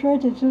and free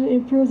trade to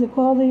improve the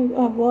quality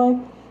of life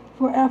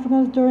for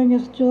Africans. During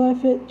his July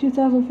 5,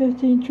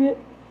 2015 trip,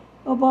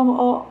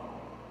 Obama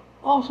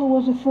also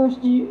was the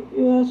first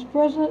U.S.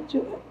 president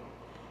to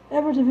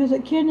ever to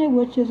visit Kenya,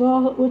 which is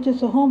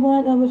the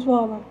homeland of his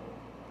father.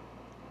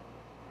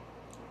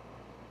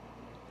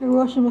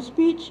 Hiroshima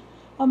speech.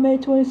 On May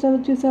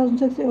 27,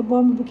 2016,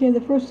 Obama became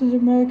the first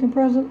American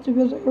president to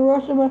visit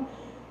Hiroshima,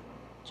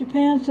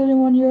 Japan,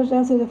 71 years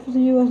after the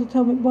U.S.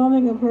 atomic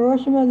bombing of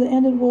Hiroshima that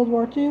ended World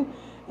War II.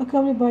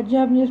 Accompanied by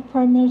Japanese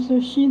Prime Minister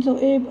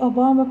Shinzo Abe,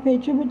 Obama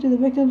paid tribute to the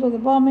victims of the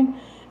bombing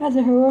at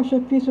the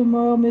Hiroshima Peace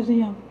Memorial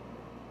Museum.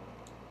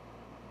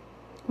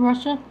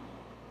 Russia.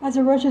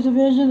 After Russia's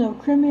invasion of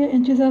Crimea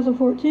in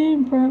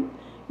 2014,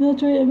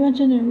 military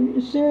intervention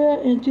in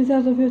Syria in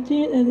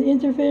 2015, and the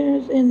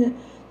interference in the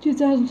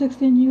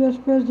 2016 U.S.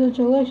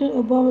 presidential election,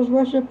 Obama's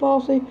Russia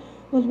policy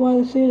was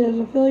widely seen as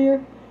a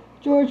failure.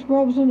 George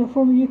Robinson, a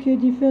former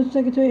UK Defense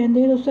Secretary and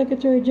NATO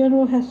Secretary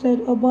General, has said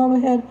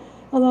Obama had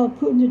allowed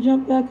Putin to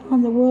jump back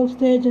on the world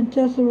stage and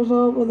test the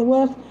resolve of the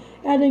West,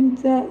 adding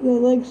that the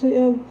legacy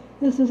of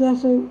this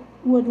disaster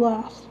would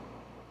last.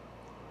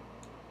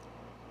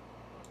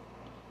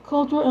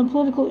 Cultural and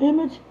political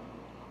image.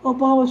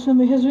 Obama's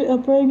family history,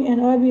 upbringing,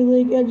 and Ivy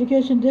League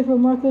education differ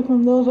markedly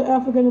from those of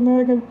African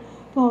American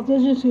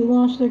politicians who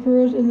launched their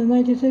careers in the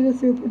 1960s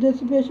through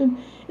participation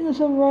in the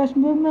Civil Rights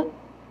Movement.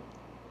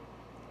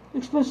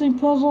 Expressing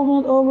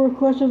puzzlement over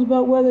questions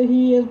about whether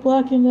he is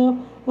black enough,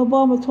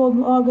 Obama told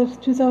an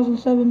August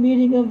 2007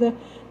 meeting of the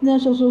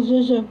National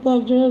Association of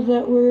Black Journalists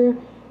that we're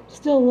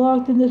still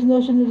locked in this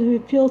notion that if you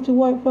appeal to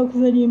white folks,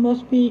 then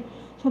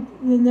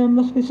there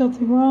must be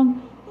something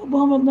wrong.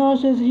 Obama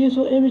acknowledged his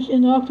useful image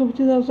in the October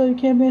 2007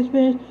 campaign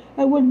speech.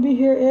 I wouldn't be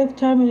here if,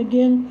 time and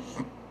again,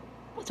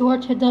 the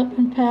torch had not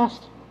been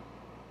passed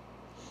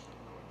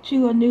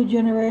to a new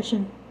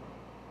generation.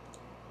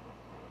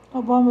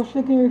 Obama was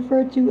frequently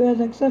referred to as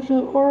an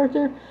exceptional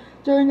orator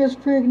during his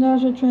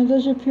pre-acknowledgement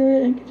transition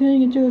period and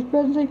continuing into his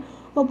presidency.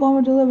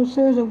 Obama delivered a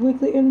series of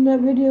weekly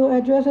internet video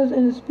addresses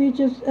and his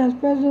speeches as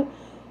president.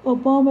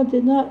 Obama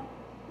did not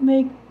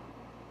make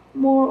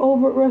more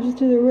overt reference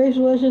to the race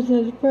relations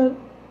than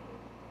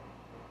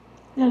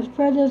his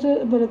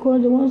predecessor, but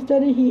according to one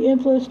study, he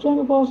influenced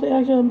stronger policy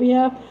action on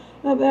behalf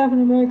of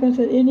African Americans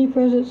than any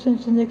president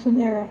since the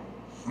Nixon era.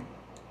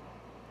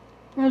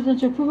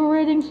 Presidential approval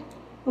ratings.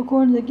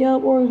 According to the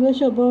Gallup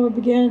organization, Obama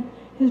began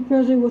his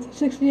presidency with a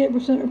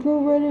 68%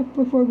 approval rating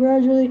before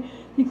gradually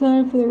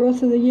declining for the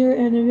rest of the year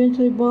and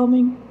eventually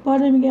bottoming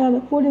out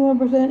at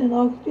 41% in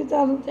August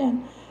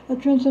 2010, a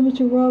trend similar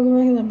to Ronald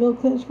Reagan and Bill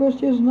Clinton's first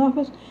years in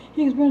office.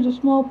 He experienced a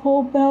small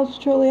poll bounce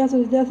shortly after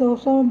the death of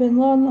Osama bin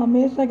Laden on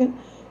May 2,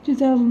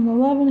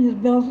 2011. His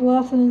bounce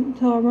lasted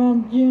until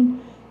around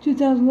June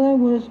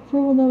 2011 when his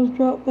approval numbers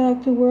dropped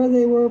back to where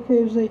they were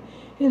previously.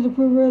 His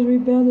approval has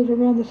rebounded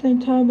around the same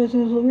time as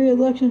his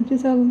re-election in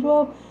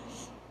 2012,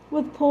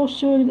 with polls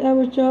showing an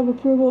average job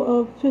approval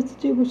of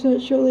 52%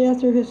 shortly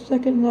after his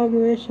second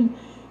inauguration.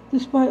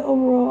 Despite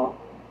approval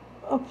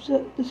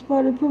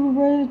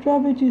ratings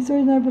dropping to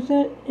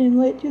 39% in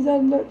late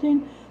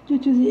 2013 due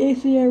to the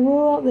ACI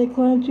rollout, they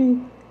climbed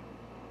to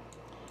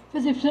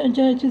 50% in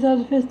January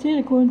 2015,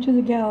 according to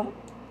the Gallup.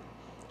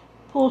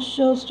 Polls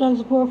show strong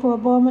support for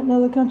Obama in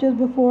other countries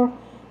before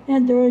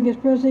and during his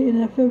presidency.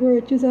 In a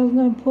February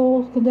 2009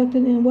 poll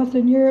conducted in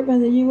Western Europe and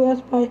the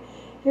U.S. by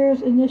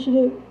Harris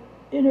Initiative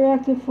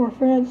Interactive for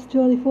France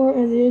 24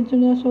 and the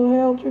International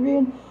Herald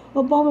Tribune,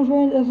 Obama was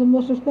ranked as the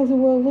most respected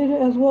world leader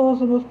as well as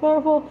the most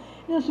powerful.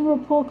 In a similar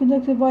poll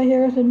conducted by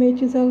Harris in May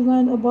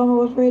 2009, Obama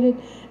was rated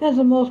as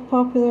the most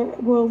popular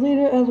world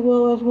leader as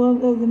well as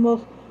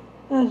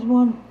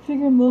one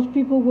figure most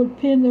people would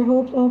pin their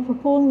hopes on for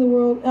pulling the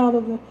world out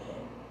of the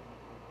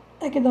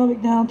economic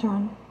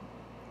downturn.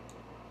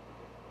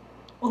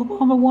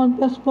 Obama won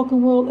Best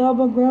Spoken World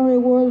Album Grammy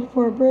Award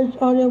for abridged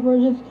audio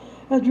versions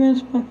of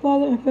Dreams of My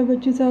Father in February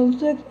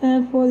 2006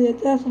 and for The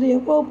Audacity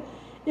of Hope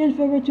in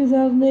February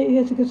 2008.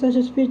 His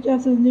concession speech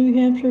after the New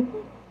Hampshire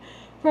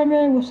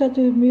primary was set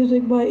to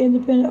music by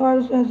independent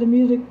artists as the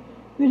music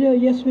video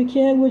Yes We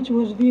Can, which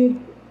was viewed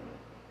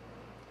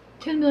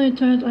 10 million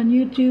times on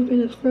YouTube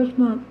in its first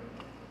month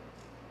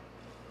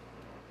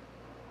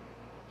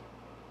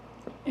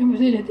and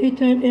received a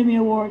 3-time Emmy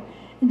Award.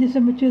 In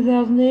December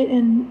 2008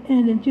 and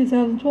in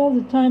 2012,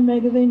 the Time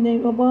magazine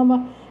named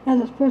Obama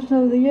as its Person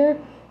of the Year.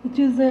 The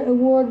Tuesday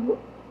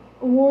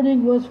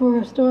awarding was for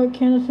historic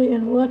candidacy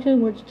in an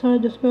election, which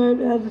Time described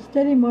as a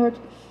steady march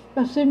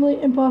of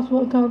seemingly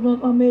impossible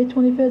accomplishments. On May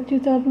 25,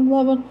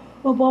 2011,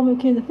 Obama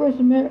became the first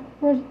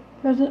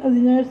president of the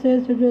United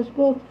States to address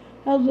both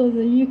houses of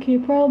the UK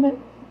Parliament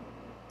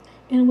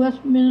in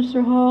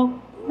Westminster Hall,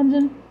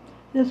 London.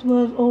 This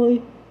was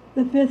only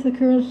the fifth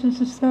occurrence since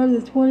the start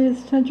of the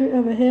 20th century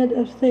of a head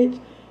of states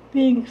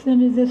being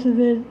extended this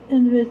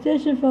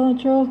invitation, following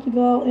Charles de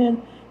Gaulle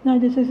in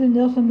 1960,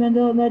 Nelson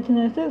Mandela in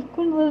 1996,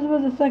 Queen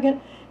Elizabeth II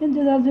in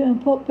 2002,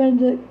 and Pope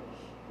Benedict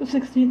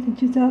XVI in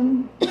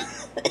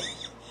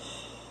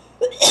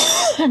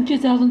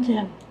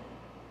 2010.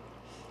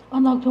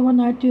 On October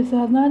 9,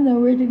 2009, the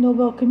Norwegian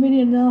Nobel Committee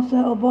announced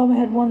that Obama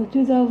had won the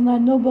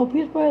 2009 Nobel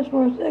Peace Prize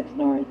for his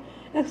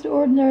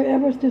extraordinary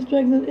efforts to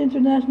strengthen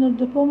international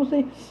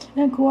diplomacy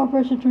and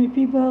cooperation between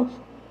peoples.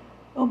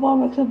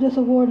 Obama accepted this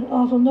award in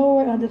Oslo,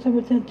 Norway on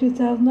December 10,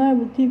 2009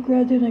 with deep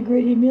gratitude and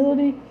great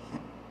humility.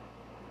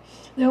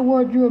 The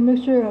award drew a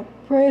mixture of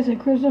praise and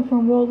criticism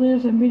from world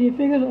leaders and media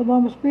figures.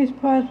 Obama's Peace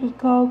Prize was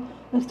called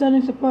a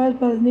stunning surprise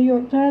by the New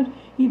York Times.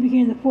 He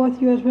became the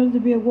fourth U.S. president to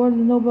be awarded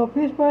the Nobel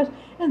Peace Prize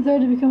and third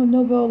to become a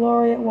Nobel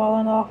laureate while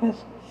in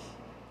office.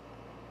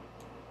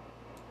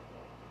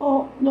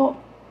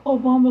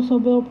 Obama's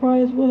Nobel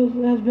Prize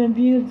has been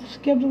viewed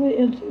skeptically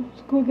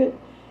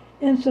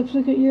in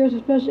subsequent years,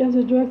 especially after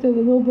the director of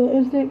the Nobel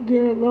Institute,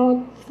 Gary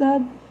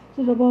Longstad,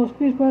 said Obama's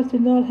Peace Prize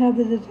did not have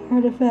the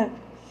desired effect.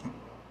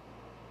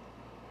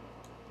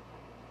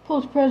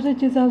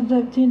 Post-presidency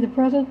 2017, the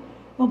president.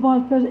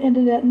 Obama's president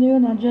ended at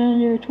noon on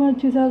January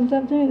 20,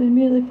 2017,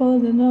 immediately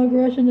following the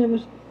inauguration of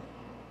his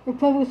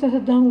Republican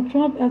successor Donald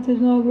Trump. After his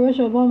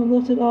inauguration, Obama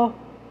lifted off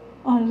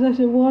on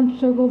Executive 1,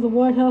 circled the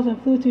White House,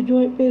 and flew to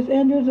Joint Base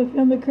Andrews. The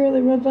family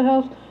currently rents a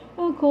house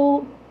on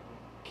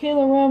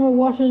Kalorama,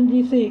 Washington,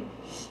 D.C.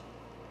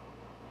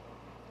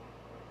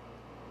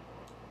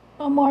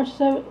 On March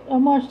 2,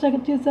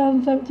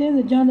 2017,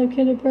 the John F.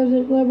 Kennedy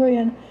Presidential Library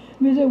and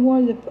Museum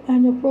awarded the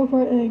annual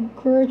Profile and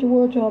Courage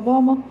Award to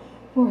Obama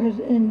for his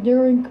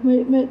enduring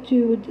commitment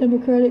to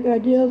democratic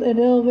ideals and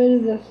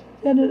elevated the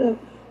standard of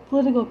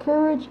political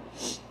courage.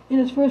 In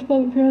his first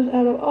public appearance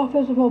out of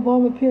office,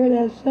 Obama appeared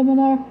at a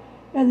seminar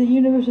at the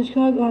University of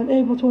Chicago on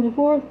April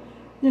 24th.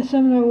 This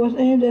seminar was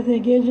aimed at the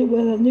engagement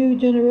with a new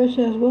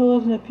generation as well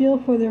as an appeal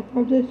for their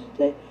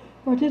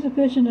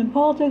participation in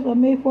politics.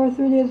 On May 4th,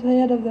 3 days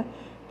ahead of the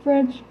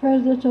French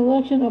presidential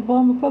election,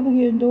 Obama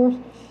publicly endorsed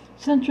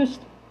centrist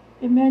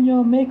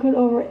Emmanuel Macron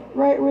over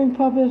right-wing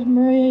populist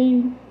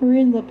Marine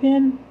Le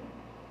Pen.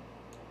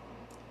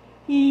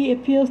 He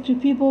appeals to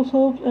people's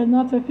hopes and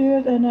not their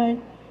fears, and I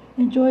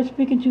enjoyed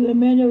speaking to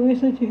Emmanuel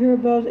recently to hear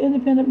about his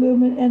independent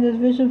movement and his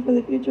vision for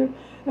the future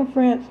of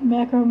France.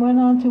 Macron went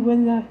on to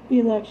win the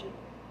election.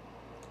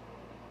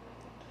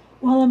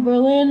 While in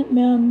Berlin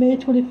on May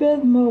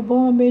 25th,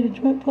 Obama made a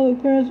joint public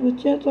appearance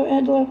with Chancellor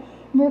Angela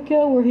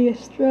Merkel, where he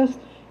stressed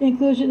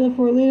inclusion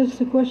for leaders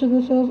to question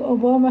themselves.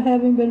 Obama,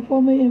 having been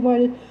formally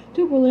invited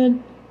to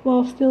Berlin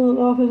while still in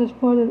office as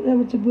part of an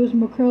effort to boost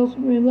Merkel's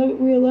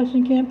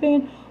re-election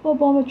campaign,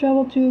 Obama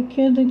traveled to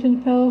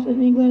Kensington Palace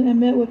in England and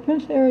met with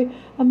Prince Harry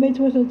on May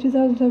 20th,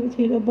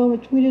 2017. Obama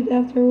tweeted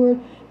afterward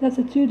that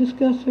the two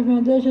discussed their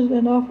foundations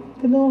and offered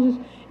condolences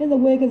in the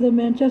wake of the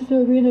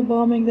Manchester Arena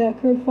bombing that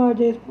occurred 5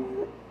 days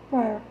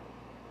prior.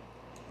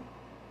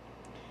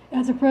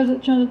 After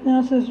President Trump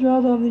announced his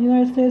withdrawal of the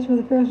United States from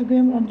the Paris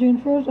Agreement on June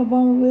 1st,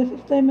 Obama released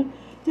a statement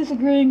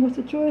disagreeing with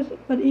the choice,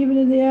 but even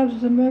in the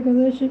absence of American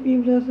leadership,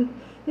 even as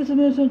this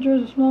administration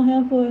joins a small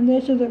handful of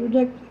nations that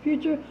reject the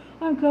future,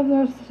 I'm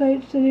confident our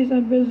states, cities,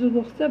 and businesses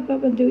will step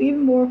up and do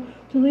even more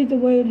to lead the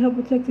way and help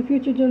protect the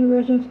future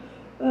generations,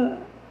 the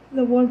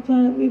one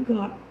planet we've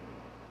got.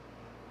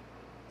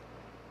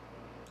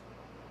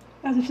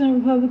 After Senate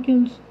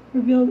Republicans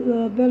revealed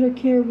the Better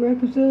Care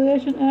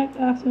Reconciliation Act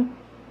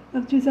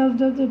of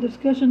 2007,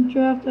 discussion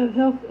draft of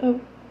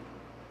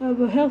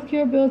a health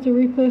care bill to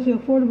replace the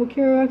Affordable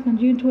Care Act on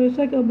June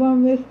 22nd,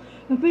 Obama released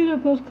a video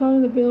post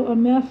calling the bill a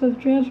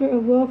massive transfer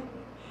of wealth,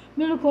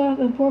 middle class,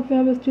 and poor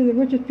families to the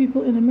richest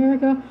people in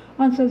America.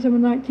 On September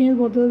 19th,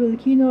 while delivering the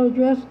keynote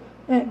address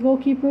at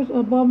Goalkeepers,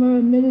 Obama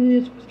admitted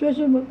his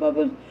frustration with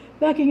Republicans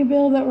backing a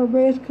bill that would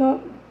raise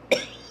costs.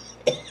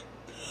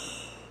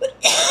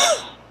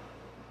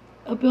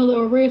 A bill that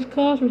will raise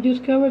costs, reduce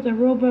coverage, and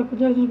roll back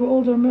protections for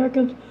older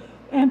Americans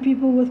and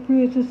people with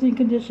pre-existing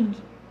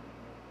conditions.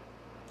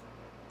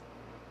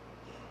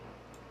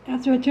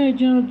 After Attorney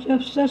General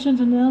Jeff Sessions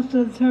announced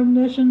the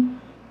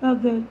termination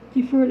of the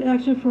Deferred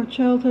Action for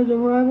Childhood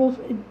Arrivals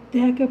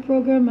DACA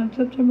program on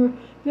September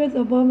 5th,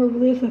 Obama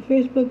released a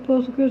Facebook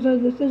post to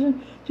criticize the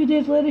decision. 2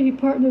 days later, he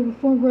partnered with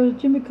former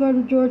Presidents Jimmy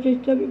Carter, George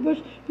H.W. Bush,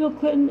 Bill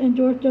Clinton, and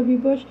George W.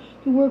 Bush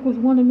to work with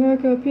One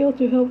America Appeal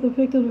to help the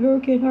victims of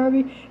Hurricane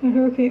Harvey and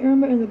Hurricane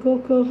Irma in the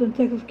Gulf Coast and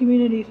Texas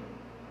communities.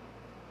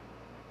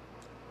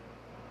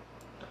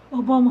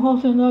 Obama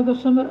hosted an inaugural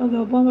summit of the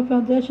Obama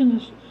Foundation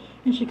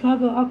in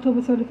Chicago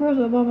October 31st.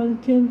 Obama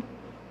intends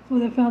for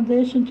the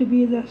foundation to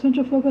be the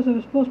central focus of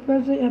his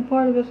post-presidency and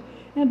part of his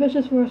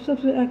ambitions for his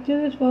subsequent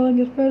activities following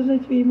his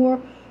presidency to be more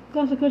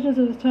consequential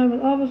to his time in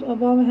office.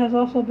 Obama has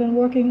also been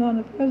working on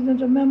a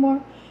presidential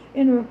memoir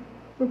in a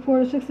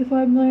reported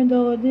 $65 million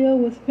deal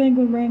with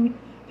Penguin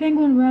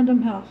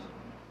Random House.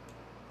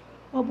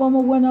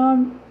 Obama went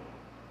on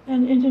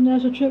an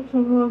international trip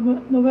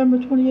from November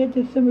 28th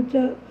to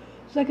December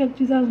 2nd,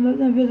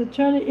 2011, and visited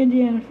China,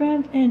 India, and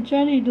France. And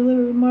China, he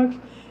delivered remarks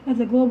at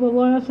the Global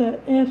Alliance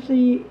at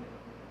SCM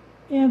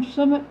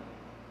Summit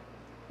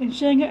in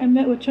Shanghai and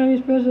met with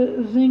Chinese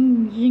President Xi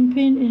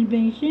Jinping in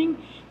Beijing.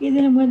 He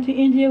then went to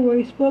India, where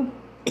he spoke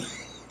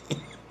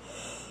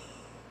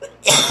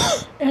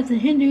at the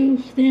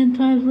Hindustan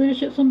Times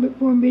Leadership Summit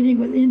before meeting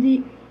with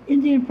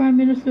Indian Prime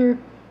Minister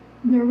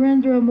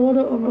Narendra Modi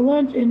over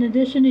lunch. In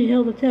addition, he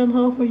held a town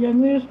hall for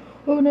young leaders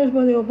organized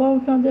by the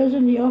Obama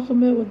Foundation. He also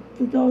met with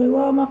the Dalai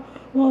Lama.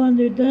 While in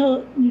New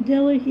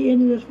Delhi, he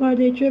ended his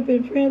 5-day trip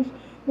in France,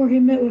 where he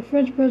met with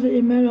French President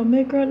Emmanuel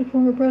Macron and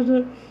former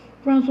President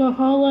Francois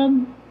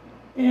Hollande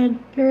and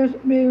Paris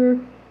Mayor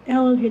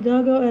Alain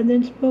Hidalgo, and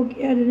then spoke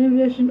at an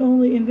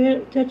invitation-only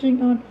event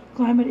touching on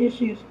climate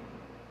issues.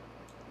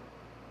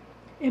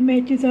 In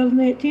May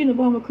 2018,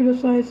 Obama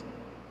criticized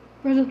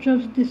President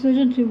Trump's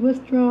decision to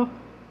withdraw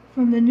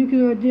from the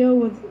nuclear deal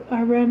with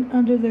Iran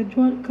under the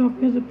Joint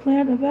Comprehensive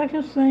Plan of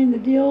Action, saying the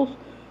deal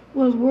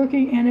was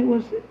working and it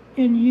was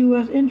in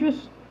U.S.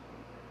 interests.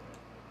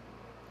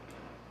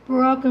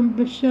 Barack and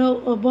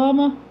Michelle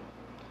Obama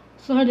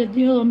signed a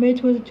deal on May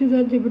 22,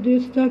 2000 to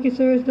produce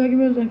docuseries,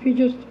 documents, and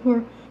features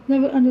for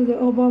never under the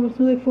Obama's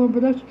newly formed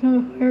production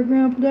company Higher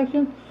Ground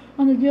Productions.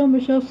 On the deal,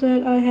 Michelle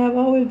said, "I have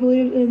always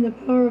believed in the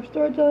power of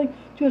storytelling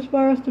to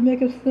inspire us, to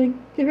make us think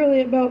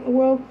differently about the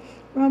world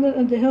around us,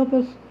 and to help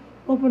us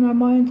open our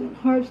minds and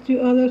hearts to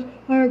others."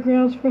 Higher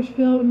Ground's first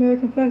film,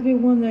 American Factory,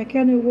 won the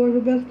Academy Award for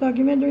Best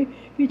Documentary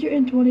Feature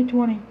in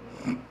 2020.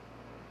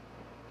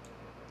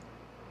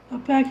 A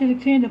package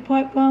containing a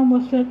pipe bomb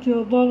was sent to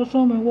Obama's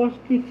home in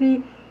Washington,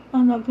 D.C.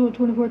 on October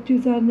 24,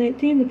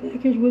 2018. The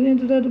package was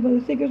intercepted by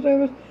the Secret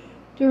Service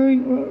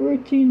During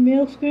routine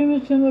mail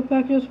screenings, similar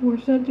packages were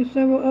sent to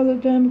several other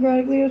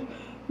Democratic leaders,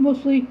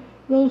 mostly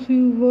those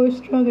who voiced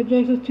strong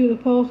objections to the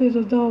policies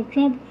of Donald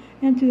Trump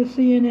and to the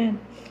CNN.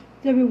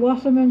 Debbie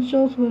Wasserman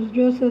Schultz was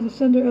addressed as the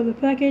sender of the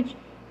package.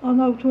 On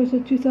August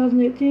 26,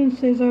 2018,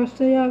 Cesar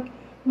Sayoc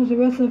was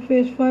arrested and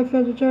faced 5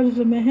 federal charges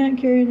in Manhattan,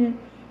 carrying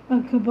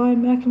a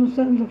combined maximum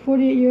sentence of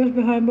 48 years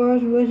behind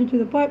bars in relation to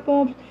the pipe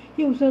bombs.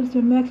 He was sentenced to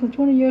a maximum of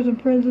 20 years in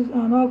prison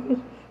on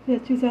August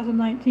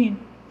 2019.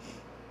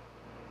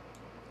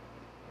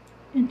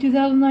 In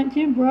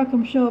 2019, Barack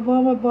and Michelle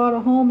Obama bought a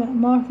home at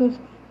Martha's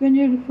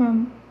Vineyard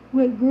from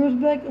Whit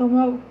Grusbeck.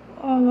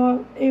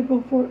 On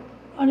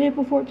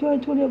April 4,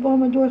 2020,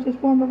 Obama endorsed his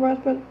former Vice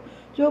President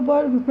Joe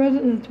Biden for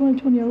president in the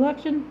 2020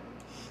 election.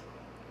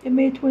 In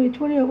May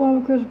 2020,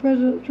 Obama criticized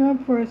President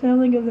Trump for his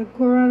handling of the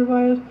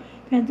coronavirus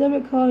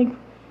pandemic, calling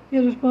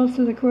his response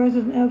to the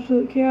crisis an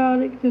absolute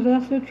chaotic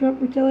disaster.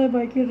 Trump retaliated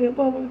by accusing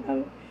Obama of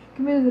having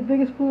committed the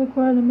biggest political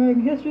crime in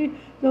American history,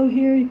 though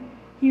he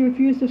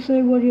refused to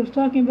say what he was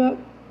talking about,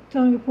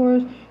 telling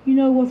reporters, "You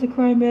know what the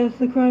crime is.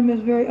 The crime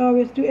is very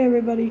obvious to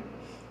everybody."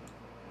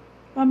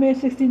 On May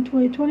 16,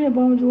 2020,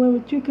 Obama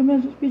delivered 2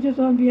 commencement speeches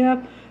on behalf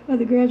of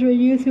the graduate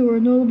youth who were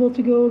notable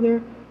to go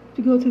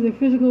to their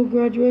physical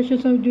graduation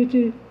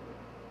ceremony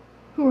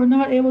who were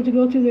not able to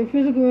go to their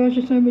physical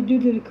graduation ceremony due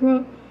to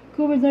the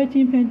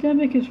COVID-19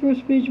 pandemic. His first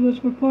speech was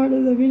for part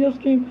of the video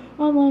stream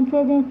online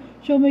program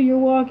Show Me Your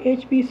Walk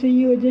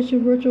HBCU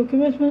edition virtual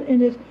commencement. In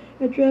his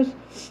address,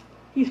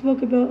 he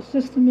spoke about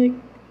systemic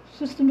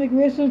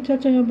racism,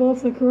 touching on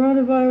both the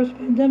coronavirus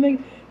pandemic,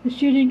 the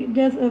shooting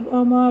death of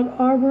Ahmaud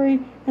Arbery,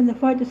 and the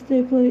fight to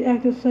stay politically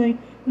active, saying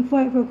the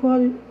fight for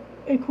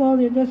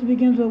equality and justice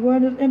begins with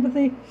awareness,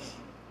 empathy,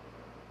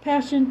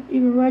 passion,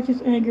 even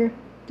righteous anger.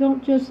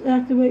 Don't just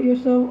activate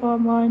yourself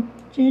online.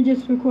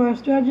 Changes require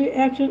strategy,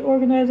 action,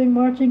 organizing,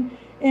 marching,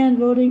 and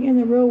voting in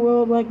the real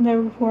world like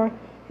never before.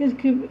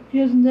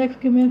 His next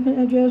commencement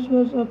address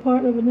was a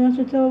part of a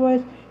national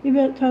televised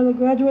event titled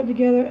Graduate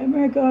Together,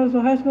 America Honors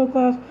the High School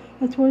Class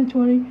of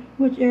 2020,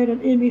 which aired on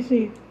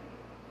NBC.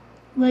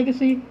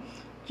 Legacy: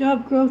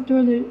 job growth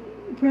during the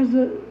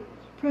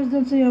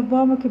presidency of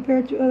Obama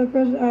compared to other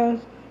presidents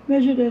as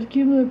measured as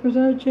cumulative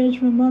percentage change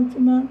from month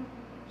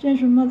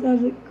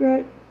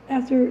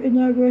after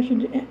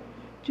inauguration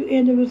to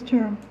end of his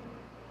term.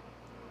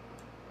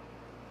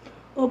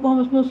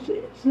 Obama's most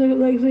significant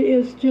legacy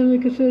is generally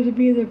considered to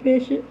be the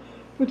Patient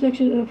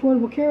Protection and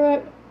Affordable Care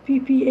Act,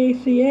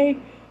 PPACA,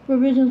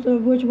 provisions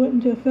of which went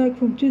into effect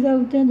from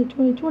 2010 to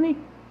 2020.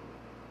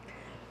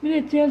 Many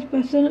attempts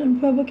by Senate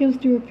Republicans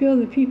to repeal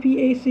the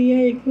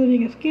PPACA,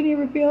 including a skinny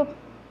repeal,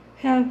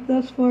 have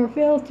thus far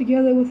failed.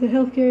 Together with the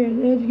Healthcare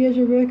and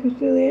Education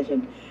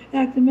Reconciliation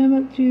Act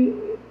amendment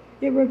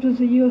it represents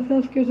the U.S.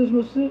 healthcare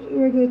system's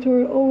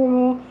regulatory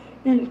overhaul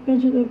and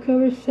expansion of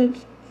coverage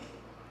since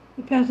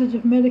the passage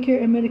of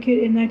Medicare and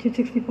Medicaid in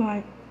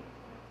 1965.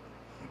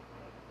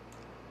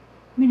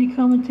 Many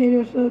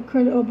commentators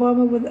credit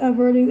Obama with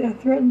averting a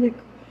threatened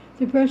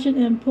depression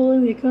and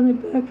pulling the economy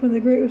back from the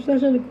Great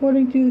Recession.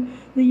 According to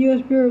the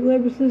U.S. Bureau of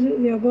Labor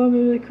Statistics, the Obama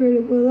administration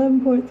created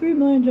 11.3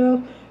 million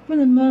jobs from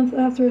the month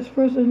after his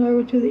first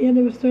inauguration to the end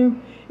of his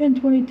term. In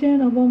 2010,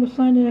 Obama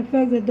signed into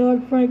effect the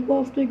Dodd-Frank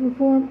Wall Street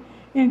Reform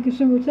and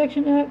Consumer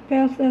Protection Act,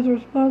 passed as a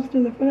response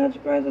to the financial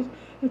crisis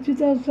of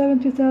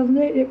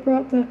 2007-2008. It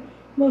brought the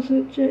most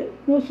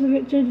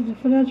significant changes to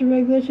financial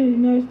regulation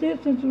in the United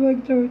States since the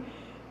regulatory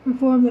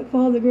reform that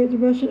followed the Great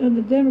Depression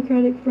under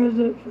Democratic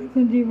President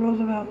Franklin D.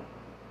 Roosevelt.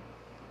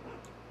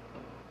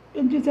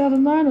 In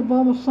 2009,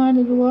 Obama signed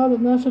into law the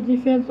National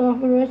Defense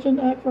Authorization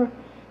Act for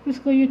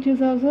fiscal year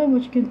 2011,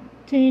 which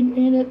contained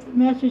in it the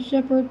Matthew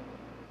Shepard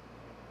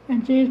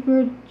and James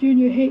Byrd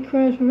Jr. Hate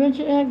Crimes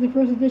Prevention Act, the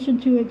first addition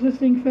to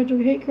existing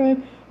federal hate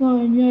crime law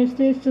in the United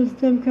States since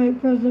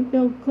Democratic President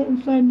Bill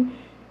Clinton signed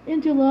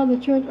into law the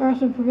Church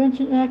Arson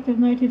Prevention Act of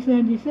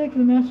 1976. The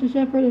Matthew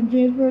Shepard and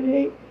James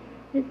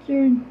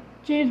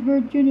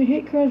Byrd Jr.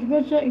 Hate Crimes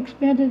Prevention Act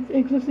expanded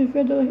existing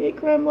federal hate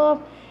crime laws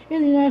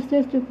in the United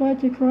States to apply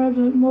to crimes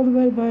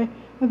motivated by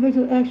a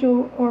victim's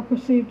actual or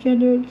perceived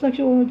gender,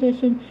 sexual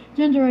orientation,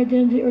 gender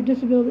identity, or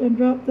disability, and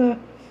dropped the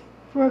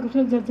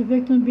prerequisite that the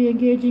victim be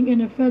engaging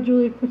in a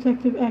federally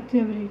protective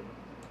activity.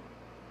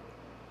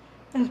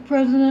 As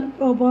President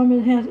Obama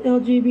enhanced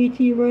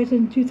LGBT rights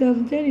in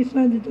 2010, he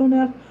signed the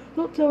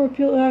Don't Tell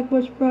Repeal Act,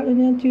 which brought an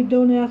end to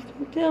Don't Ask,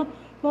 Don't Tell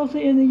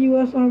policy in the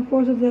U.S. Armed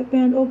Forces that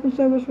banned open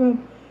service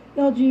from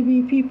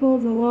LGBT people.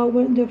 The law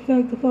went into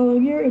effect the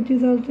following year. In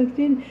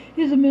 2016,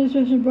 his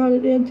administration brought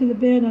an end to the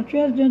ban on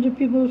transgender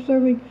people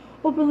serving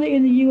openly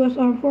in the U.S.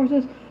 Armed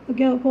Forces. A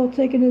Gallup poll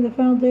taken in the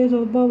final days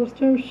of Obama's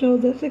term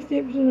showed that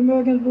 68% of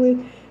Americans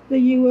believed the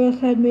U.S.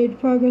 had made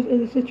progress in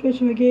the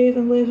situation for gays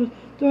and lesbians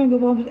during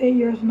Obama's 8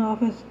 years in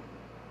office.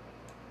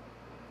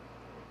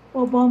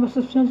 Obama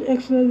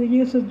suspended the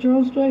use of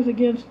drone strikes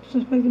against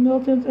suspected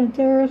militants and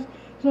terrorists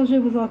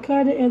associated with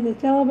Al-Qaeda and the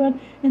Taliban.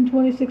 In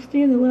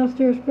 2016, the last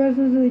terrorist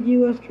presidency of the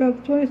U.S.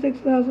 dropped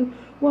 26,000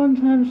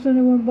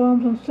 171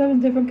 bombs on 7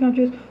 different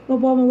countries.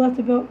 Obama left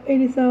about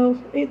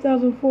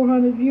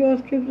 8,400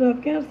 U.S. troops in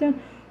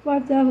Afghanistan,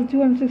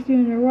 5,260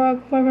 in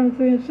Iraq,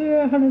 503 in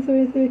Syria,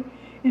 133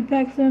 in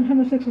Pakistan,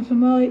 106 in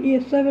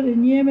Somalia, 7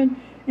 in Yemen,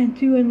 and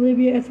 2 in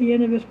Libya at the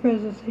end of his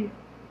presidency.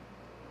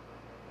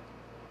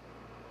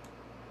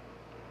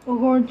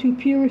 According to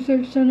Pew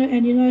Research Center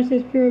and United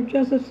States Bureau of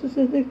Justice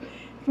statistics,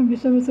 from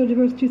December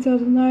 31st,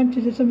 2009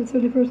 to December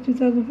 31st,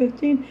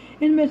 2015,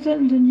 inmates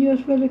sentenced in U.S.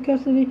 federal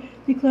custody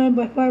declined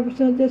by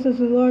 5%. This is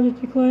the largest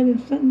decline in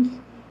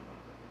sentenced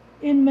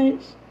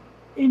inmates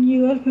in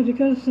U.S. federal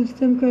custody since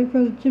Democratic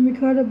President Jimmy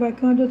Carter. By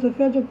contrast, the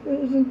federal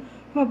prison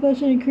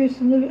population increased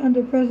significantly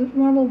under President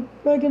Ronald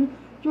Reagan,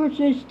 George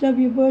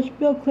H.W. Bush,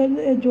 Bill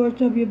Clinton, and George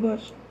W.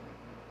 Bush.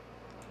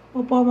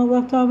 Obama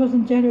left office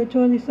in January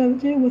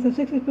 2017 with a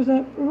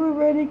 60% approval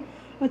rating.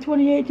 A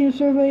 2018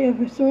 survey of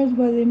historians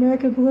by the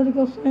American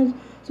Political Science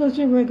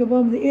Association ranked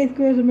Obama the 8th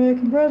greatest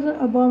American president.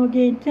 Obama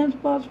gained 10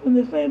 spots from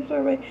the same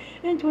survey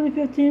in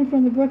 2015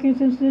 from the Brookings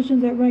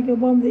Institution that ranked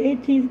Obama the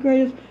 18th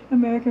greatest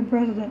American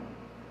president.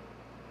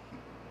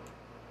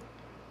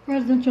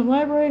 Presidential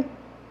Library.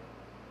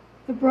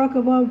 The Barack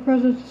Obama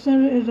Presidential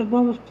Center is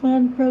Obama's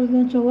planned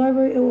presidential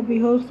library. It will be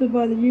hosted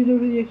by the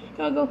University of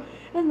Chicago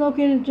and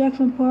located in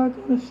Jackson Park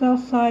on the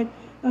south side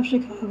of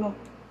Chicago.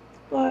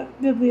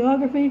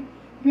 Bibliography.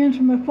 Dreams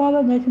from My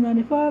Father,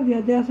 1995, The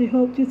Audacity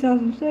Hope,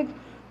 2006,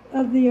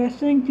 Of the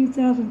Sing,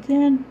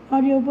 2010,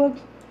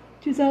 audiobooks,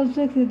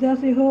 2006, The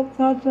Audacity Hope,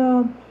 Thoughts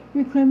on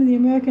Reclaiming the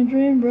American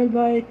Dream, read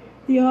by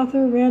the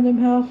author, Random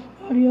House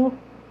Audio.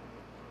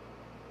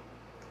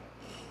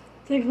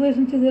 Take a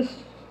listen to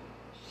this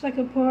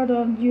second part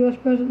on U.S.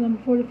 President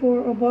number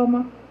 44,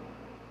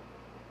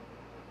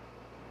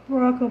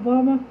 Barack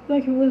Obama.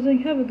 Thank you for listening.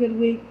 Have a good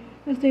week,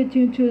 and stay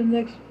tuned to the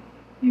next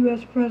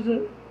U.S.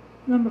 President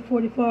number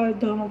 45,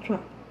 Donald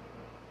Trump.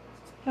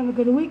 Have a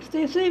good week,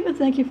 stay safe, and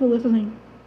thank you for listening.